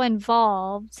somehow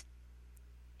involved.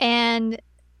 And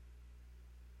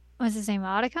what's his name?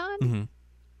 Otacon? Mm-hmm.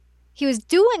 He was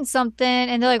doing something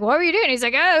and they're like, what were you doing? He's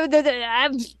like, oh, did I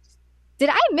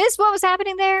miss what was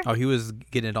happening there? Oh, he was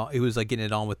getting it on. He was like getting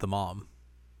it on with the mom.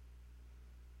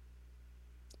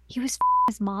 He was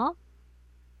his mom?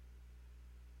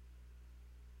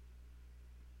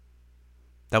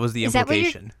 That was the Is that what you're-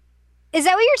 implication. Is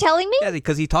that what you're telling me? Yeah,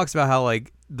 because he talks about how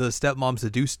like the stepmom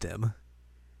seduced him.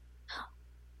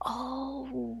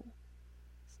 Oh.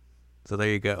 So there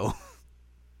you go.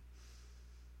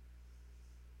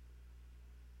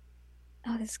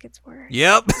 Oh, this gets worse.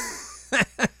 Yep.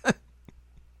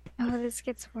 Oh, this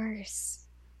gets worse.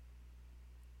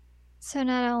 So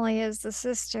not only is the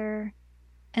sister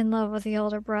in love with the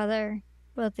older brother,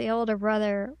 but the older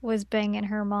brother was banging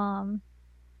her mom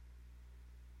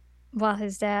while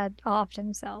his dad offed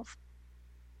himself.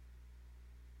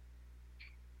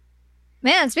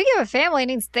 Man, speaking of a family,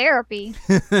 needs therapy.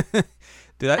 Dude,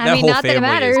 that I mean, whole not that it family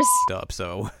matters. is up.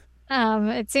 So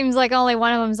It seems like only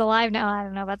one of them's alive now. I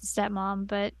don't know about the stepmom,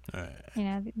 but uh, you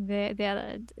know, the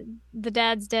other, the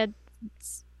dad's dead.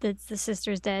 The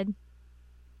sister's dead.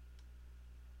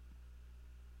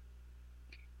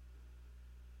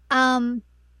 Um,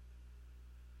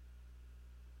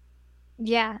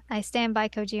 yeah, I stand by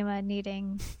Kojima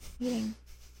needing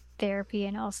therapy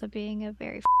and also being a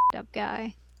very up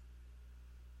guy.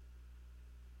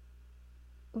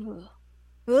 Ugh.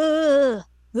 Ugh.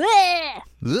 Bleh.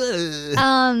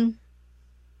 Ugh.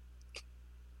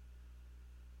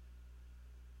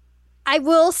 I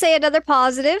will say another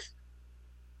positive.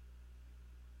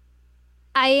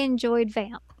 I enjoyed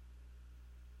Vamp,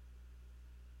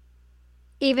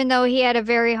 even though he had a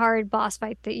very hard boss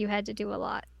fight that you had to do a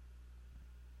lot.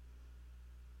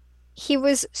 He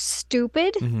was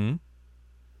stupid Mm-hmm.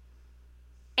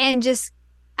 and just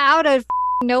out of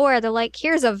nowhere, they're like,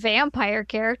 here's a vampire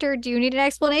character. Do you need an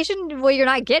explanation? Well, you're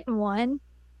not getting one.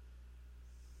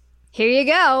 Here you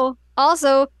go.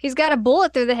 Also, he's got a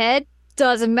bullet through the head.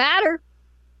 Doesn't matter.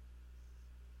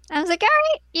 I was like, all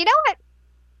right, you know what?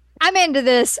 I'm into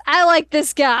this. I like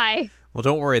this guy. Well,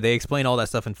 don't worry. They explain all that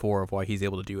stuff in 4 of why he's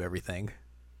able to do everything.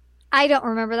 I don't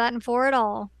remember that in 4 at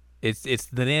all. It's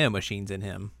the nanomachines in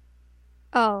him.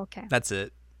 Oh, okay. That's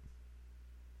it.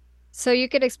 So you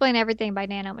could explain everything by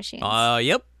nanomachines.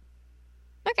 Yep.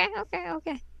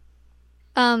 Okay.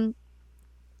 Um,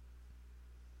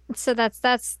 so that's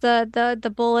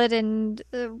the bullet and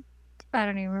I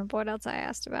don't even remember what else I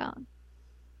asked about.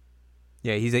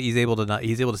 Yeah, he's able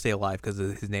to stay alive because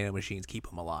his nanomachines keep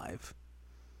him alive.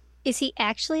 Is he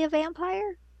actually a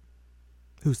vampire?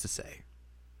 Who's to say?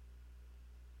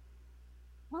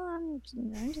 Well, I'm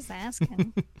just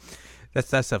asking.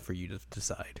 That's up for you to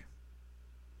decide.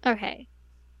 Okay.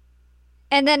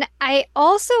 And then I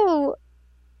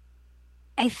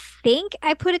think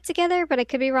I put it together, but I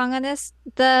could be wrong on this.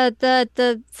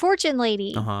 The fortune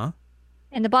lady Uh-huh.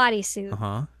 in the bodysuit.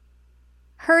 Uh-huh.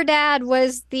 Her dad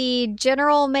was the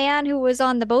general man who was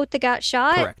on the boat that got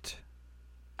shot. Correct.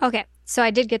 Okay, so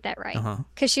I did get that right. Uh-huh.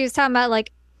 Because she was talking about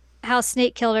like how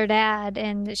Snake killed her dad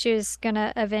and she was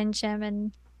gonna avenge him,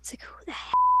 and it's like, who the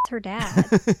heck is her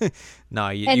dad? No,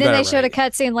 you And you then got they it showed a right.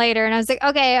 cutscene later, and I was like,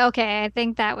 okay, I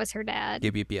think that was her dad.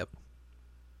 Yep.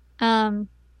 Um,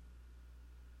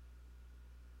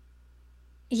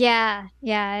 yeah,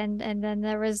 and then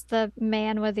there was the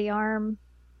man with the arm.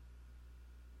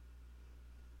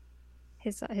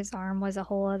 His arm was a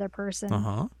whole other person.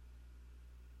 Uh-huh.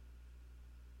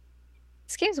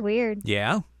 This game's weird.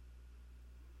 Yeah.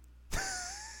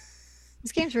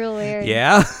 This game's real weird.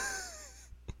 Yeah.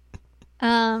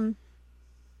 Um,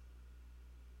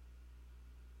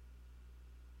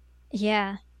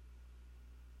 yeah.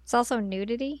 It's also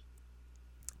nudity,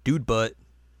 Dude butt.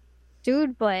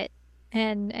 dude butt,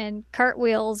 and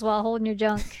cartwheels while holding your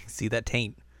junk. See that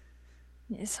taint.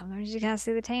 Yeah, sometimes you gotta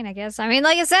see the taint, I guess. I mean,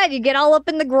 like I said, you get all up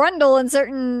in the grundle in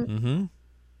Mm-hmm.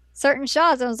 certain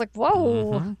shots. I was like,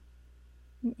 whoa,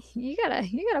 Mm-hmm. you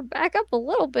gotta back up a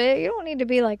little bit. You don't need to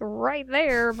be like right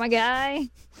there, my guy.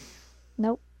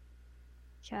 Nope.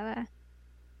 Gotta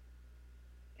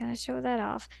show that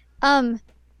off.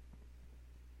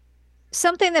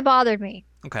 Something that bothered me.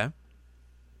 Okay.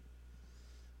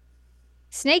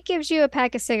 Snake gives you a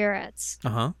pack of cigarettes.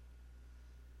 Uh-huh.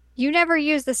 You never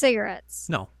use the cigarettes.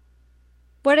 No.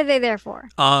 What are they there for?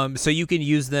 So you can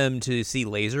use them to see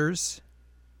lasers.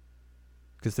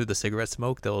 Because through the cigarette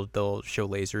smoke, they'll show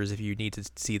lasers if you need to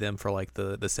see them for like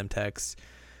the Simtex,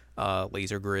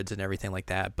 laser grids and everything like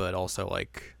that. But also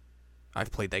like,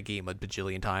 I've played that game a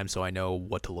bajillion times, so I know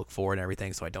what to look for and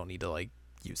everything. So I don't need to like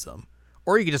use them,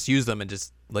 or you can just use them and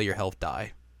just let your health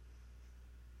die.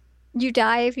 You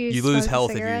die if you You lose smoke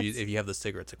health cigarettes? if you have the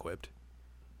cigarettes equipped.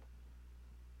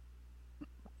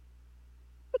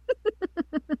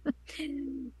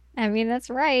 I mean, that's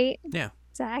right. Yeah.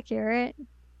 It's accurate.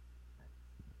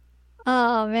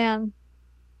 Oh man.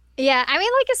 Yeah, I mean,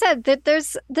 like I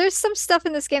said, there's some stuff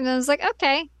in this game that I was like,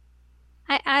 okay,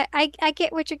 I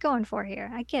get what you're going for here.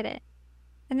 I get it.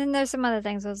 And then there's some other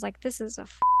things I was like, this is a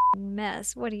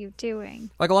mess. What are you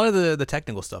doing? Like a lot of the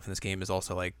technical stuff in this game is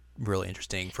also like really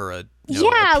interesting for a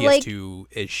Yeah, a like PS2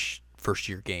 ish first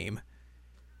year game.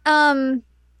 um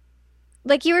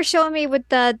like you were showing me with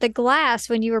the glass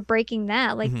when you were breaking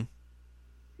that. Like Mhm.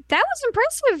 that was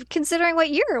impressive considering what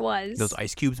year it was. Those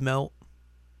ice cubes melt.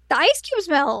 The ice cubes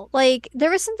melt. Like there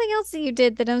was something else that you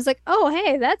did that I was like, oh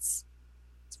hey, that's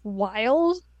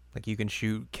wild. Like you can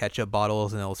shoot ketchup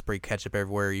bottles and it'll spray ketchup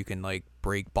everywhere. You can like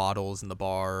break bottles in the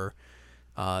bar.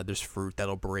 There's fruit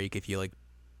that'll break if you like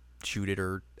shoot it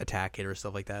or attack it or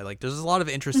stuff like that. Like there's a lot of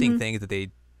interesting Mhm. things that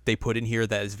they put in here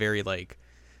that is very like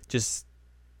just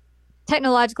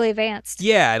Technologically advanced.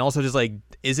 yeah, and also just like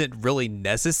isn't really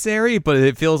necessary, but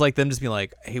it feels like them just being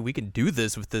like, hey, we can do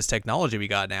this with this technology we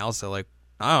got now. So like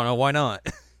I don't know, why not?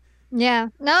 Yeah.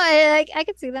 No, I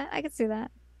could see that. I could see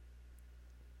that.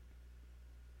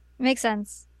 Makes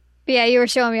sense. But yeah, you were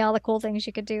showing me all the cool things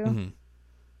you could do. hmm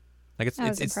Like I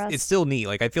was it's impressed. still neat.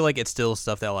 Like I feel like it's still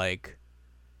stuff that like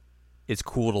it's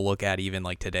cool to look at even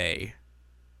like today.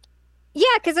 Yeah,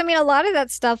 because I mean, a lot of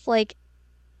that stuff, like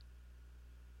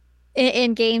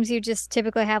in games, you just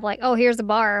typically have like, oh, here's a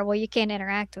bar. Well, you can't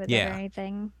interact with it or Yeah.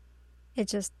 anything. It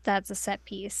just that's a set Like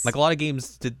piece. a lot of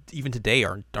games even today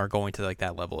aren't going to like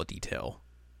that level of detail.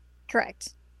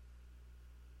 Correct.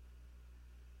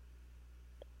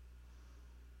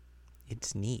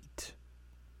 It's neat.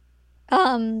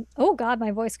 Oh God,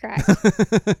 my voice cracked.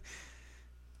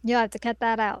 You'll have to cut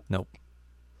that out. Nope.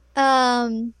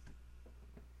 Um,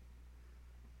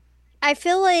 I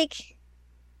feel like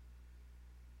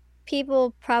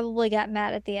people probably got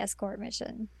mad at the escort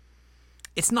mission.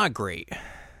 It's not great.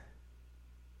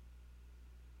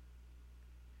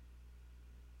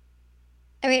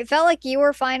 I mean, it felt like you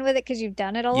were fine with it because you've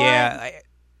done it a lot. Yeah,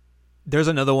 there's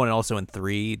another one also in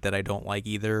 3 that I don't like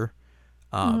either.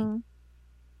 Um, Mm-hmm.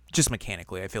 just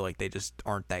mechanically, I feel like they just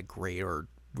aren't that great or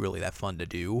really that fun to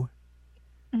do.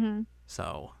 Mm-hmm.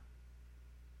 So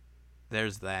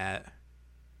there's that.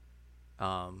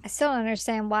 I still don't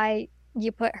understand why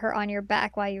you put her on your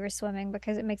back while you were swimming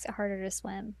because it makes it harder to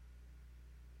swim.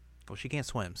 Well, she can't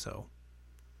swim, so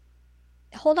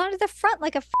Hold on to the front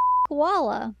like a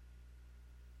koala.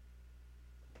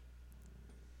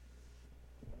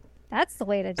 That's the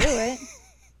way to do it.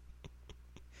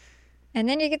 And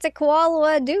then you get to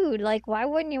koala a dude. Like, why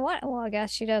wouldn't you want? Well, I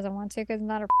guess she doesn't want to because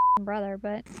not her brother.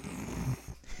 But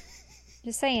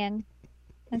just saying,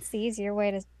 that's the easier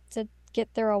way to get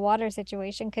through a water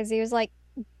situation because he was like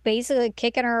basically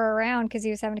kicking her around because he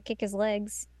was having to kick his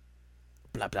legs.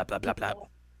 blah blah blah blah You, blah.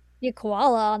 you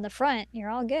koala on the front, you're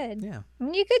all good. Yeah. I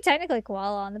mean, you could technically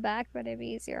koala on the back, but it'd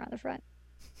be easier on the front.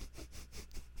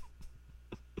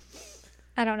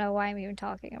 I don't know why I'm even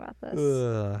talking about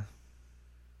this.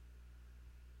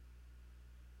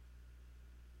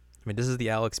 I mean, this is the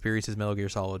Alex experience's Metal Gear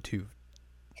Solid 2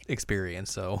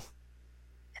 experience, so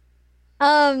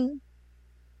Um,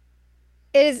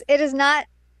 it is not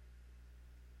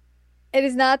it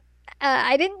is not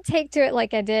I didn't take to it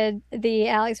like I did the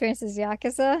Alex Francis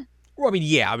Yakuza. well, I mean,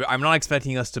 yeah, I'm not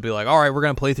expecting us to be like, all right, we're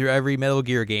gonna play through every Metal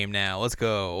Gear game now. Let's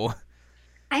go.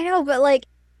 I know, but like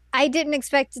I didn't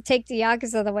expect to take the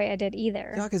Yakuza the way I did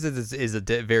either. Yakuza is a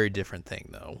very different thing,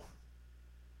 though.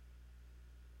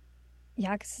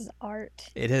 Yakuza's art.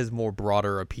 It has more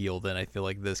broader appeal than I feel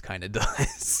like this kind of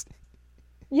does.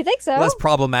 You think so? Less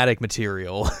problematic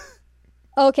material.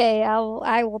 Okay,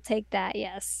 I will take that.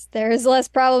 Yes, there is less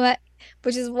problem,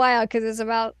 which is wild because it's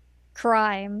about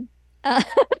crime. Uh,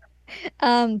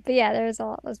 but yeah, there's a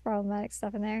lot less problematic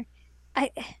stuff in there. I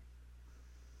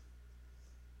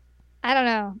I don't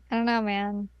know. I don't know,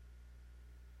 man.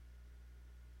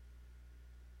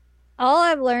 All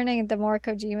I'm learning the more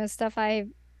Kojima stuff I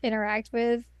interact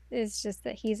with is just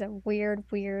that he's a weird,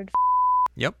 weird.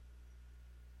 Yep,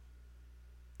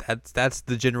 that's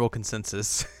the general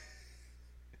consensus.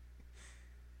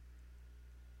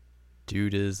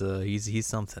 Dude is he's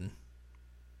something.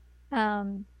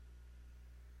 Um,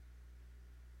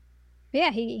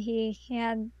 yeah, he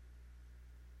had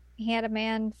a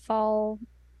man fall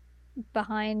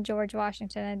behind George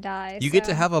Washington and die. You get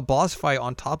to So have a boss fight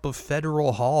on top of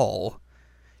Federal Hall.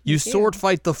 You you sword do.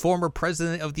 fight the former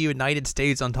president of the United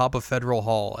States on top of Federal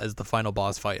Hall as the final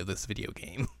boss fight of this video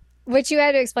game. Which you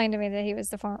had to explain to me that he was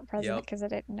the former president Yep. because I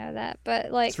didn't know that.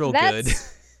 But like It's real good.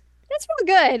 that's real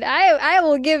good. I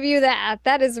will give you that.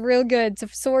 That is real good to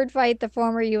sword fight the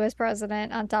former U.S.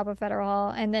 president on top of Federal Hall,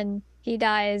 and then he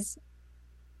dies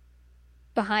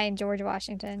behind George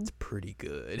Washington. It's pretty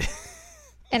good.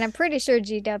 And I'm pretty sure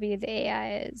GW the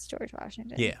AI is George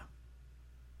Washington. Yeah.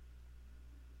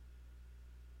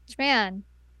 Which, man,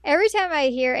 every time I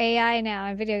hear AI now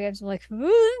in video games, I'm like,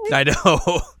 I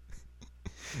know.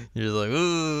 You're like,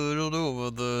 oh, I don't know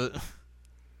about that.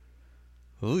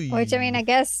 Oy. which I mean, I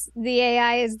guess the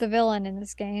AI is the villain in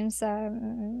this game. So,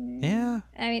 Yeah.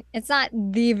 I mean, it's not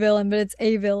the villain, but it's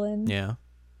a villain. Yeah.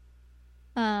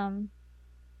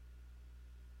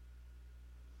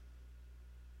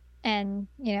 And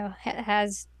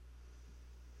has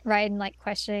right and like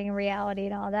questioning reality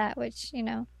and all that, which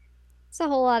it's a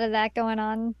whole lot of that going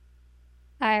on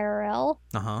IRL.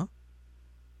 Uh-huh.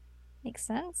 Makes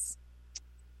sense.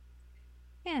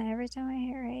 Yeah, every time I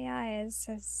hear AI is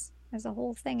a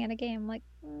whole thing in a game, I'm like,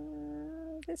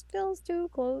 this feels too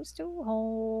close to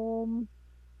home.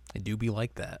 I do be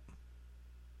like that.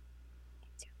 It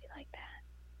do be like that.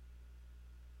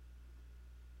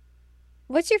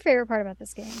 What's your favorite part about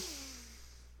this game?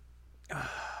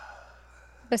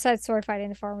 Besides sword fighting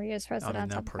the former U.S. I president mean, on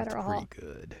that top of part's Federal pretty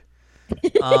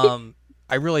Hall. good.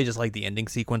 I really just like the ending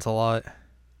sequence a lot.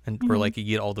 And where Mhm. like you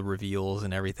get all the reveals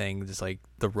and everything, just like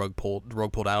the rug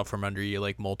pulled out from under you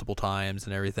like multiple times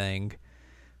and everything.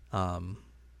 Um,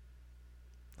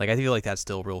 like I feel like that's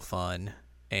still real fun,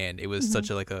 and it was Hmm. such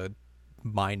a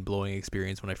mind blowing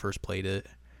experience when I first played it.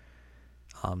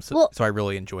 So Well, so I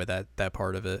really enjoy that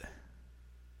part of it.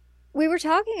 we were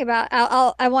talking about.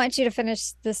 I want you to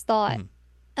finish this thought.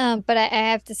 Mhm. But I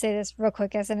have to say this real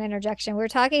quick as an interjection. We were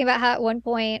talking about how at one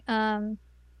point,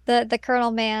 the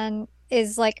Colonel Man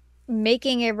is like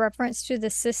making a reference to the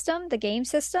system, the game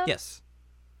system, Yes.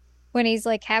 when he's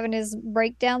like having his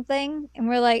breakdown thing, and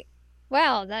we're like,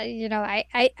 wow, that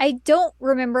I don't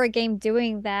remember a game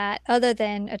doing that other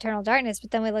than Eternal Darkness.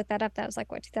 But then we looked that up. That was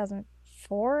like what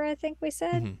 2004, I think we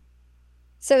said. Hmm.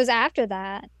 So it was after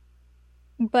that.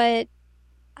 But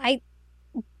I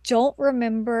don't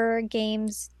remember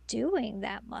games doing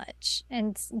that much.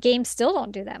 And games still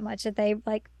don't do that much. That they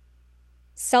like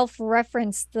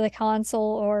self-reference the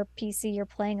console or PC you're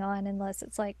playing on unless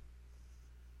it's like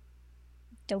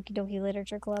Doki Doki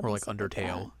Literature Club Or and like stuff like that.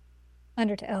 Undertale.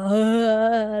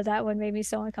 Undertale. That one made me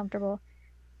so uncomfortable.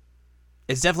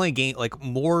 It's definitely a game like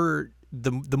more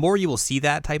the more you will see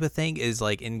that type of thing is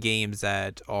like in games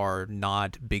that are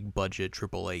not big budget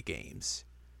AAA games.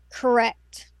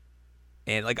 Correct.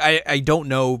 And like I don't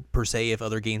know per se if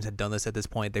other games had done this at this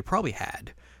point. They probably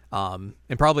had. And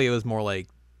probably it was more like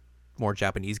more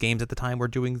Japanese games at the time were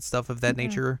doing stuff of that Hmm.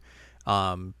 nature.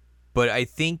 Um, but I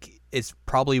think it's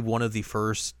probably one of the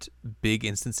first big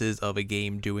instances of a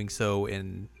game doing so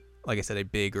in, like I said, a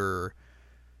bigger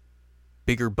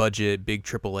budget, big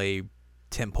AAA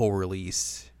tentpole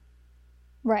release,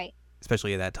 Right.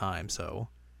 especially at that time. So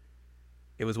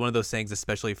it was one of those things,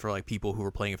 especially for like people who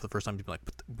were playing it for the first time, to be like,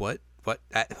 what,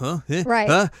 huh, Right.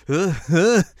 huh,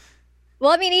 huh.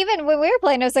 Well, I mean, even when we were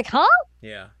playing, I was like, huh?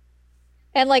 Yeah.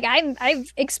 And like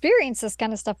I've experienced this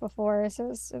kind of stuff before, so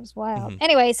it was wild. Hmm.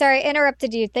 Anyway, sorry,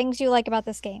 interrupted you. Things you like about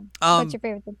this game. What's Um. your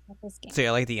favorite thing about this game? So yeah,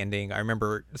 I like the ending. I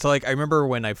remember. So like, I remember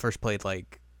when I first played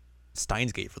like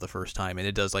Steins Gate for the first time, and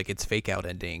it does like its fake out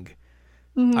ending.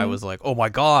 I Hmm. was like, oh my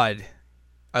god,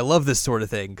 I love this sort of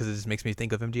thing because it just makes me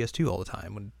think of MGS2 all the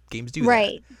time when games do that.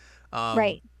 Right.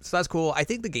 Right. So that's cool. I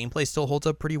think the gameplay still holds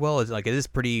up pretty well. It's like it is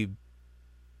pretty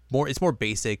more. It's more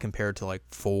basic compared to like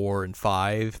 4 and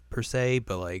 5 per se,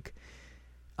 but like,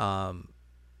 um,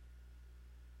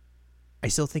 I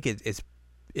still think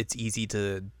it's easy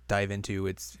to dive into.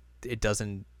 It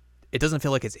doesn't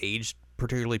feel like it's aged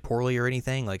particularly poorly or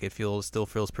anything. Like it still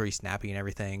feels pretty snappy and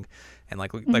everything. And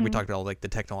like we Hmm. talked about, like the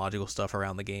technological stuff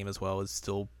around the game as well is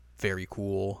still very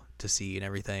cool to see and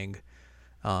everything.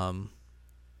 Um,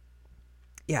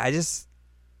 yeah, it's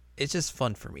just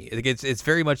fun for me. It's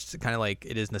very much kind of like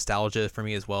it is nostalgia for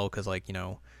me as well because like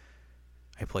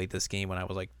I played this game when I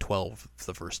was like 12 for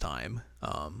the first time.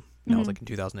 And I was Hmm. like in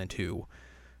 2002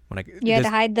 when I You had to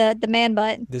hide the man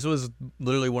butt. this was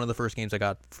literally one of the first games I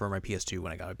got for my PS2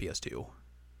 when I got a PS2.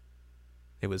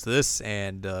 It was this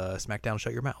and SmackDown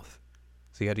Shut Your Mouth.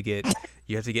 So you have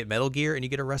to get Metal Gear and you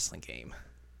get a wrestling game.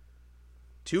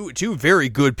 Two very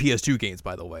good PS2 games,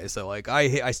 by the way. So like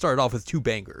I started off with two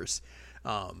bangers.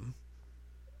 Um,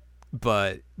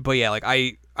 but yeah, like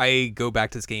I go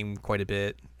back to this game quite a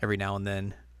bit every now and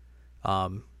then.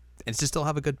 And to still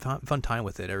have a good fun time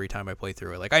with it every time I play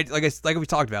through it. Like we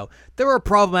talked about, there are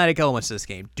problematic elements to this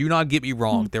game. Do not get me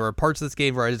wrong. Mhm. There are parts of this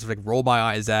game where I just like roll my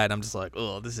eyes at, and I'm just like,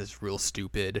 oh, this is real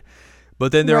stupid.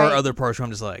 But then there are Right. other parts where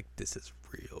I'm just like, this is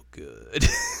real good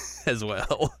as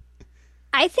well.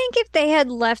 I think if they had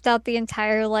left out the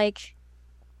entire like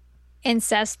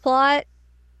incest plot,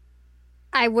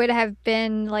 I would have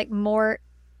been like more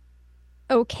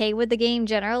okay with the game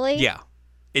generally. Yeah,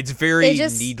 it's It very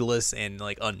just needless and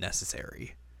like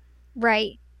unnecessary.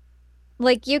 right.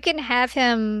 Like you can have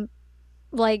him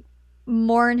like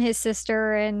mourn his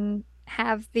sister and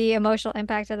have the emotional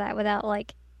impact of that without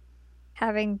like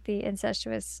having the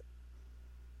incestuous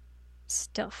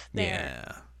stuff there.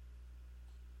 Yeah,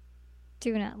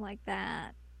 Do not like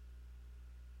that.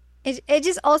 It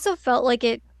just also felt like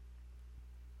it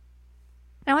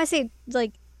I want to say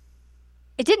like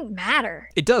it didn't matter.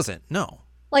 it doesn't. No.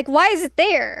 Like why is it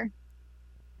there?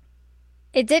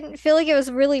 It didn't feel like it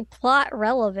was really plot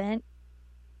relevant.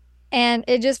 And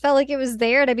it just felt like it was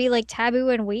there to be like taboo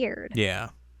and weird, Yeah.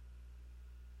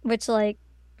 which like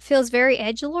feels very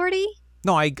edgelordy.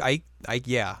 No.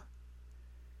 Yeah.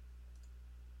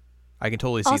 I can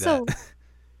totally see that. Also,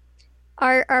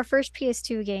 our first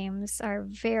PS2 games are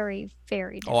very,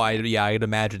 very Oh, different. I'd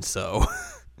imagine so.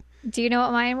 Do you know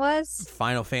what mine was?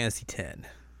 Final Fantasy X. It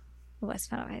was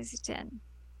Final Fantasy X.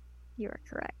 You are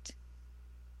correct.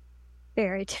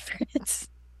 Very different.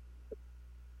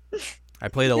 I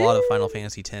played a lot of Final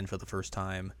Fantasy X for the first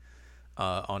time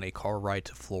on a car ride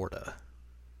to Florida.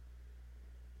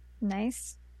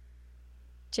 Nice.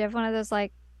 Do you have one of those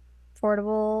like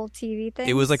portable TV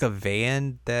It was like things? a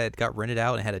van that got rented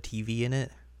out and had a TV in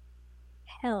it.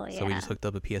 Hell So we just yeah. hooked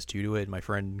up a PS2 to it, and my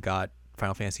friend got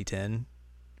Final Fantasy X.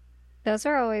 Those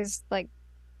are always like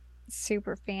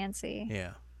super fancy. Yeah,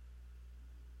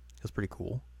 it was pretty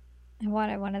cool. I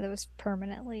wanted one of those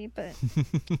permanently, but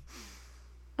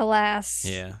alas,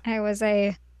 Yeah, I was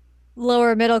a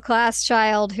lower middle class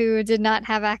child who did not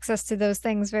have access to those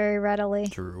things very readily.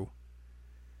 true.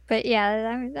 But yeah,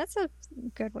 I mean, that's a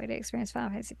good way to experience Final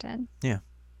Fantasy X. Yeah,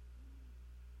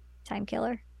 Time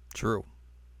killer. true.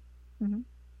 Hmm.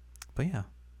 But yeah,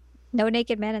 No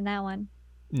naked men in that one.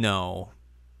 no,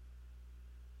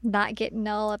 Not getting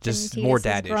all up in just more Tidus's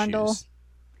dad grundle. issues.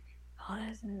 Oh,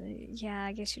 yeah,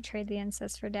 I guess you trade the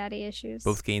incest for daddy issues.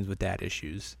 Both games with dad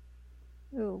issues.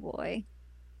 Oh boy.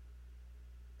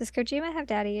 Does Kojima have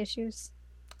daddy issues?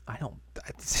 I don't.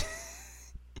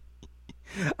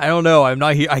 I don't know. I'm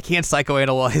not here. I can't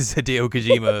psychoanalyze Hideo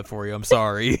Kojima for you. I'm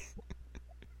sorry.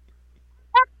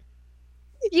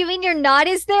 You mean you're not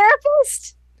his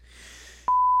therapist?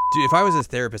 Dude, if I was his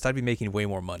therapist, I'd be making way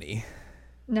more money.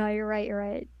 No, you're right. You're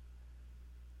right.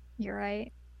 You're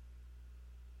right.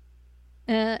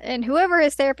 And whoever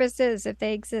his therapist is, if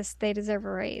they exist, they deserve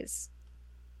a raise.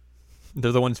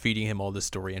 They're the ones feeding him all this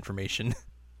story information.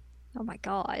 Oh my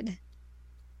God.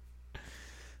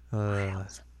 Uh,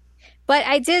 Wild. But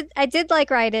I did like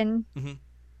Raiden. mhm.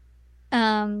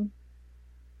 Um,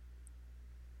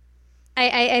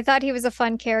 I thought he was a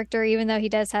fun character, even though he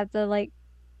does have the like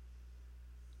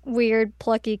weird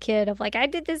plucky kid of like, I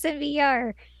did this in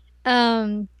VR.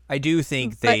 Um, I do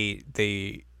think but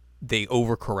they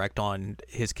overcorrect on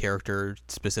his character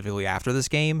specifically after this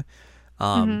game.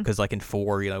 mhm, Because like in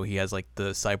 4, he has like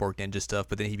the cyborg ninja stuff,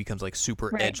 but then he becomes like super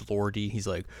right. edge lordy. He's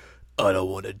like, I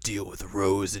don't want to deal with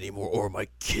Rose anymore or my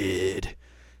kid.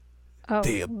 Oh,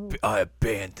 I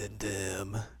abandoned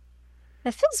them.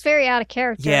 that feels very out of Yeah,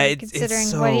 character it's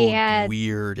considering what he so had.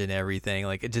 weird and everything.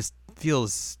 Like it just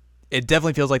feels. It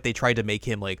definitely feels like they tried to make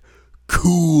him like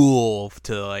cool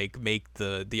to like make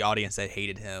the audience that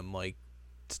hated him like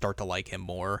start to like him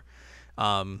more.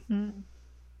 Um, Mm,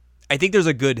 I think there's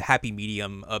a good happy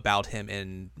medium about him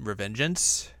in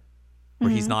Revengeance, where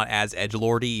he's mhm, not as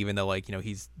edgelordy, even though like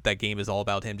he's that game is all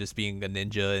about him just being a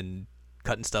ninja and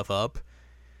cutting stuff up.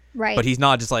 But right, he's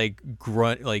not just like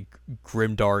grunt like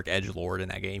grimdark edgelord in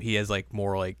that game. He has like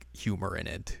more like humor in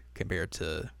it compared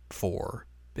to 4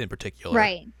 in particular,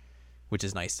 right. which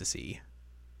is nice to see.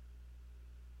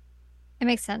 It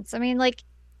makes sense. I mean, like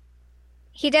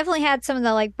he definitely had some of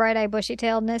the like bright eye bushy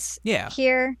tailedness Yeah.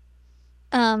 here.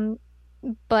 Um,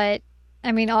 but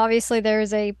I mean, obviously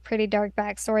there's a pretty dark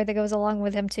backstory that goes along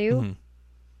with him too.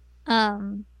 Hmm.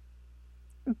 Um,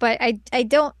 but I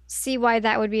don't see why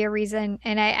that would be a reason,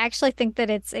 and I actually think that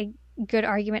it's a good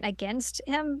argument against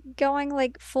him going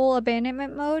like full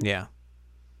abandonment mode. Yeah.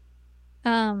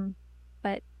 Um,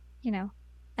 but you know,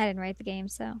 I didn't write the game,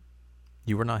 so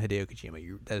You were not Hideo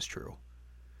Kojima. That is true.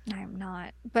 I'm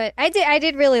not. But I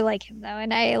did really like him though,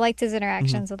 and I liked his Hmm.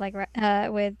 interactions with like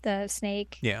with the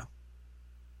Snake. Yeah.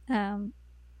 Um,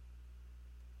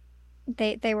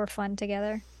 they were fun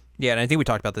together. Yeah, and I think we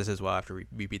talked about this as well after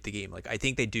we beat the game. Like I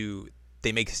think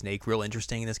they make Snake real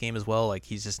interesting in this game as well. Like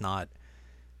he's just not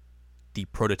the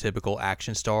prototypical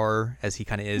action star as he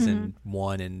kind of is Hmm. in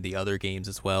 1 and the other games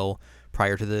as well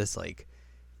prior to this. Like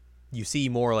you see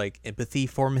more like empathy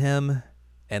from him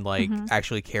and like Hmm.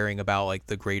 actually caring about like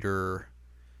the greater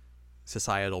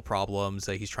societal problems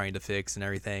that he's trying to fix and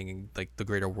everything, and like the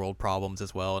greater world problems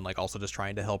as well, and like also just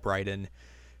trying to help Raiden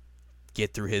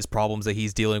get through his problems that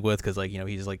he's dealing with, because like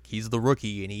he's the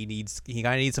rookie and he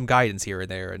kind of needs some guidance here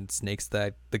and there, and Snake's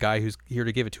the guy who's here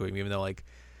to give it to him, even though like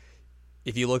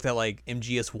if you looked at like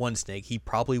MGS1 Snake, he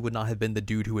probably would not have been the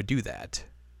dude who would do that.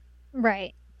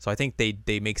 Right. So I think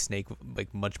they make Snake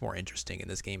like much more interesting in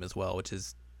this game as well, which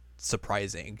is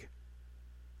surprising.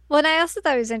 Well, and I also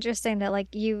thought it was interesting that like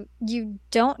you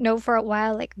don't know for a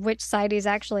while like which side he's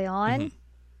actually Hmm. on.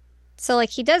 So like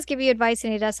he does give you advice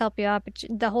and he does help you out, but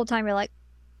the whole time you're like,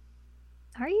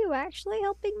 are you actually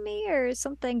helping me or is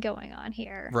something going on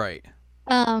here? Right.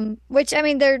 Which I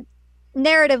mean, they're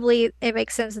narratively it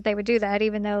makes sense that they would do that,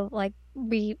 even though like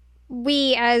we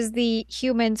as the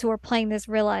humans who are playing this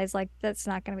realize like that's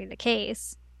not going to be the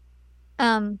case.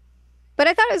 Um, but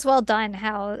I thought it was well done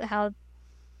how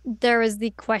there was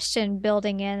the question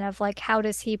building in of like how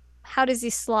does he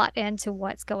slot into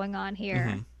what's going on Hmm.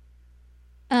 here?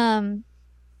 Um,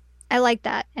 I like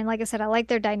that. And like I said, I like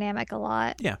their dynamic a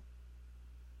lot. Yeah.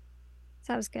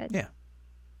 So that was good. Yeah.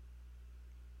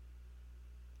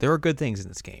 There are good things in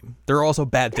this game. There are also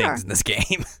bad There things are. in this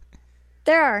game.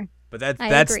 There are. But I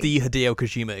that's agree. the Hideo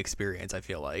Kojima experience, I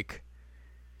feel like.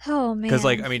 Oh man. Because,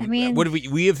 like, I mean, what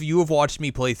have you have watched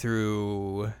me play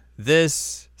through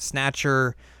this,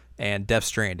 Snatcher, and Death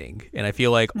Stranding, and I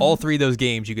feel like all Mhm. three of those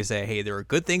games you could say, hey, there are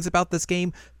good things about this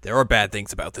game, there are bad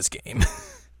things about this game.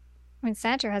 I mean,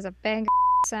 Snatcher has a bang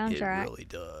It soundtrack, really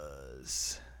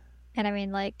does. and I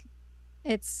mean, like,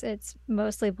 it's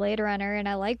mostly Blade Runner, and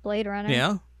I like Blade Runner,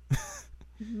 Yeah.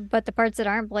 but the parts that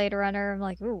aren't Blade Runner, I'm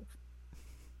like, ooh,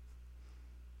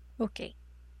 okay.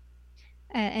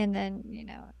 And then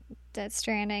Death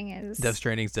Stranding Death is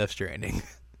Stranding's Death Stranding.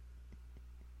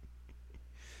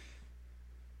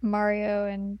 Mario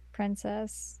and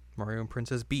Princess. Mario and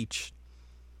Princess Beach.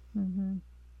 Hmm.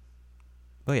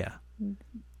 Oh yeah,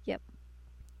 Yep,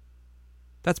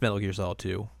 that's Metal Gear Solid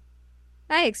 2.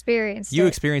 I experienced You it.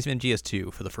 experienced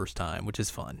MGS2 for the first time, which is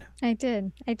fun. I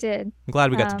did. I did. I'm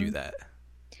glad we got to do that.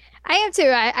 I am too.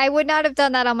 I would not have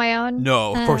done that on my own.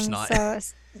 No, of course not.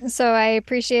 So I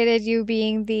appreciated you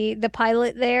being the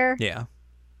pilot there. Yeah.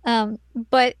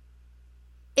 But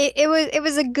it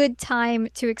was a good time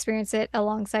to experience it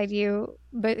alongside you,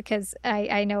 but because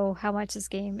I know how much this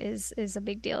game is a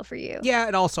big deal for you. Yeah,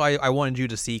 and also I wanted you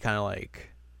to see kind of like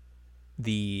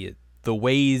the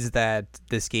ways that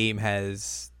this game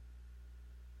has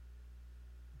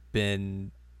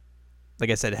been,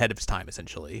 like I said, ahead of its time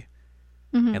essentially,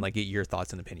 Mhm. and like get your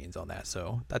thoughts and opinions on that.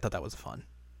 So I thought that was fun.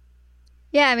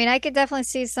 Yeah, I mean, I could definitely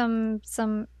see some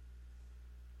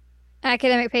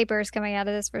academic papers coming out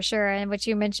of this for sure, and which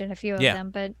you mentioned a few of Yeah. them,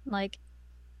 but like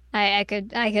I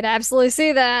could absolutely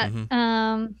see that.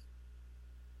 Mm-hmm.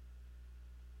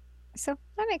 So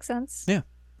that makes sense. Yeah.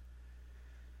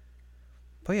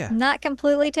 But yeah, Not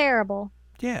completely terrible.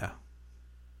 yeah.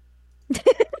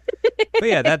 But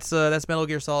yeah, that's Metal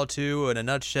Gear Solid 2 in a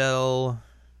nutshell.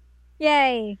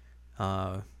 Yay.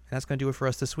 And that's gonna do it for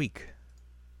us this week.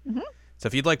 Mhm. So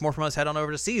if you'd like more from us, head on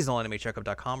over to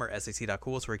seasonalanimecheckup.com or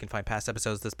sac.cool, where you can find past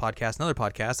episodes of this podcast and other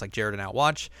podcasts like Jared and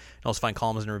Outwatch, and also find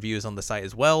columns and reviews on the site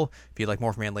as well. If you'd like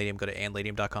more from Anladium, go to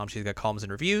anladium.com. She's got columns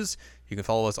and reviews. You can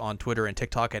follow us on Twitter and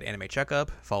TikTok at Anime Checkup.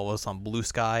 Follow us on Blue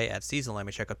Sky at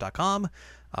seasonalanimecheckup.com.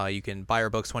 You can buy our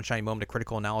books, One Shiny Moment, A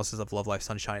Critical Analysis of Love, Life,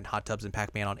 Sunshine, and Hot Tubs and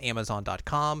Pac-Man on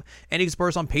Amazon.com. And you can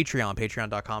support us on Patreon,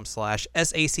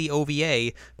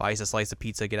 patreon.com/SACOVA. Buy us a slice of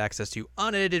pizza, get access to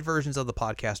unedited versions of the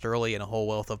podcast early, and a whole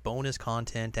wealth of bonus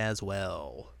content as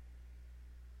well.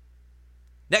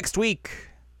 Next week,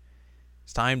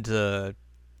 it's time to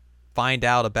find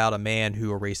out about a man who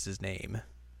erased his name.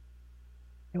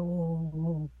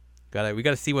 Oh. We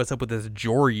gotta see what's up with this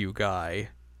Joryu guy.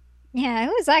 Yeah,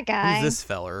 who is that guy? Who's this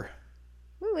feller?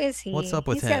 Who is he? What's up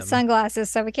with He's him? got sunglasses,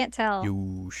 so we can't tell.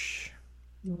 Yoosh.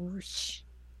 Whoosh.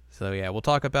 So yeah, we'll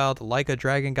talk about Like a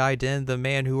Dragon Gaiden, the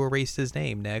man who erased his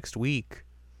name, next week.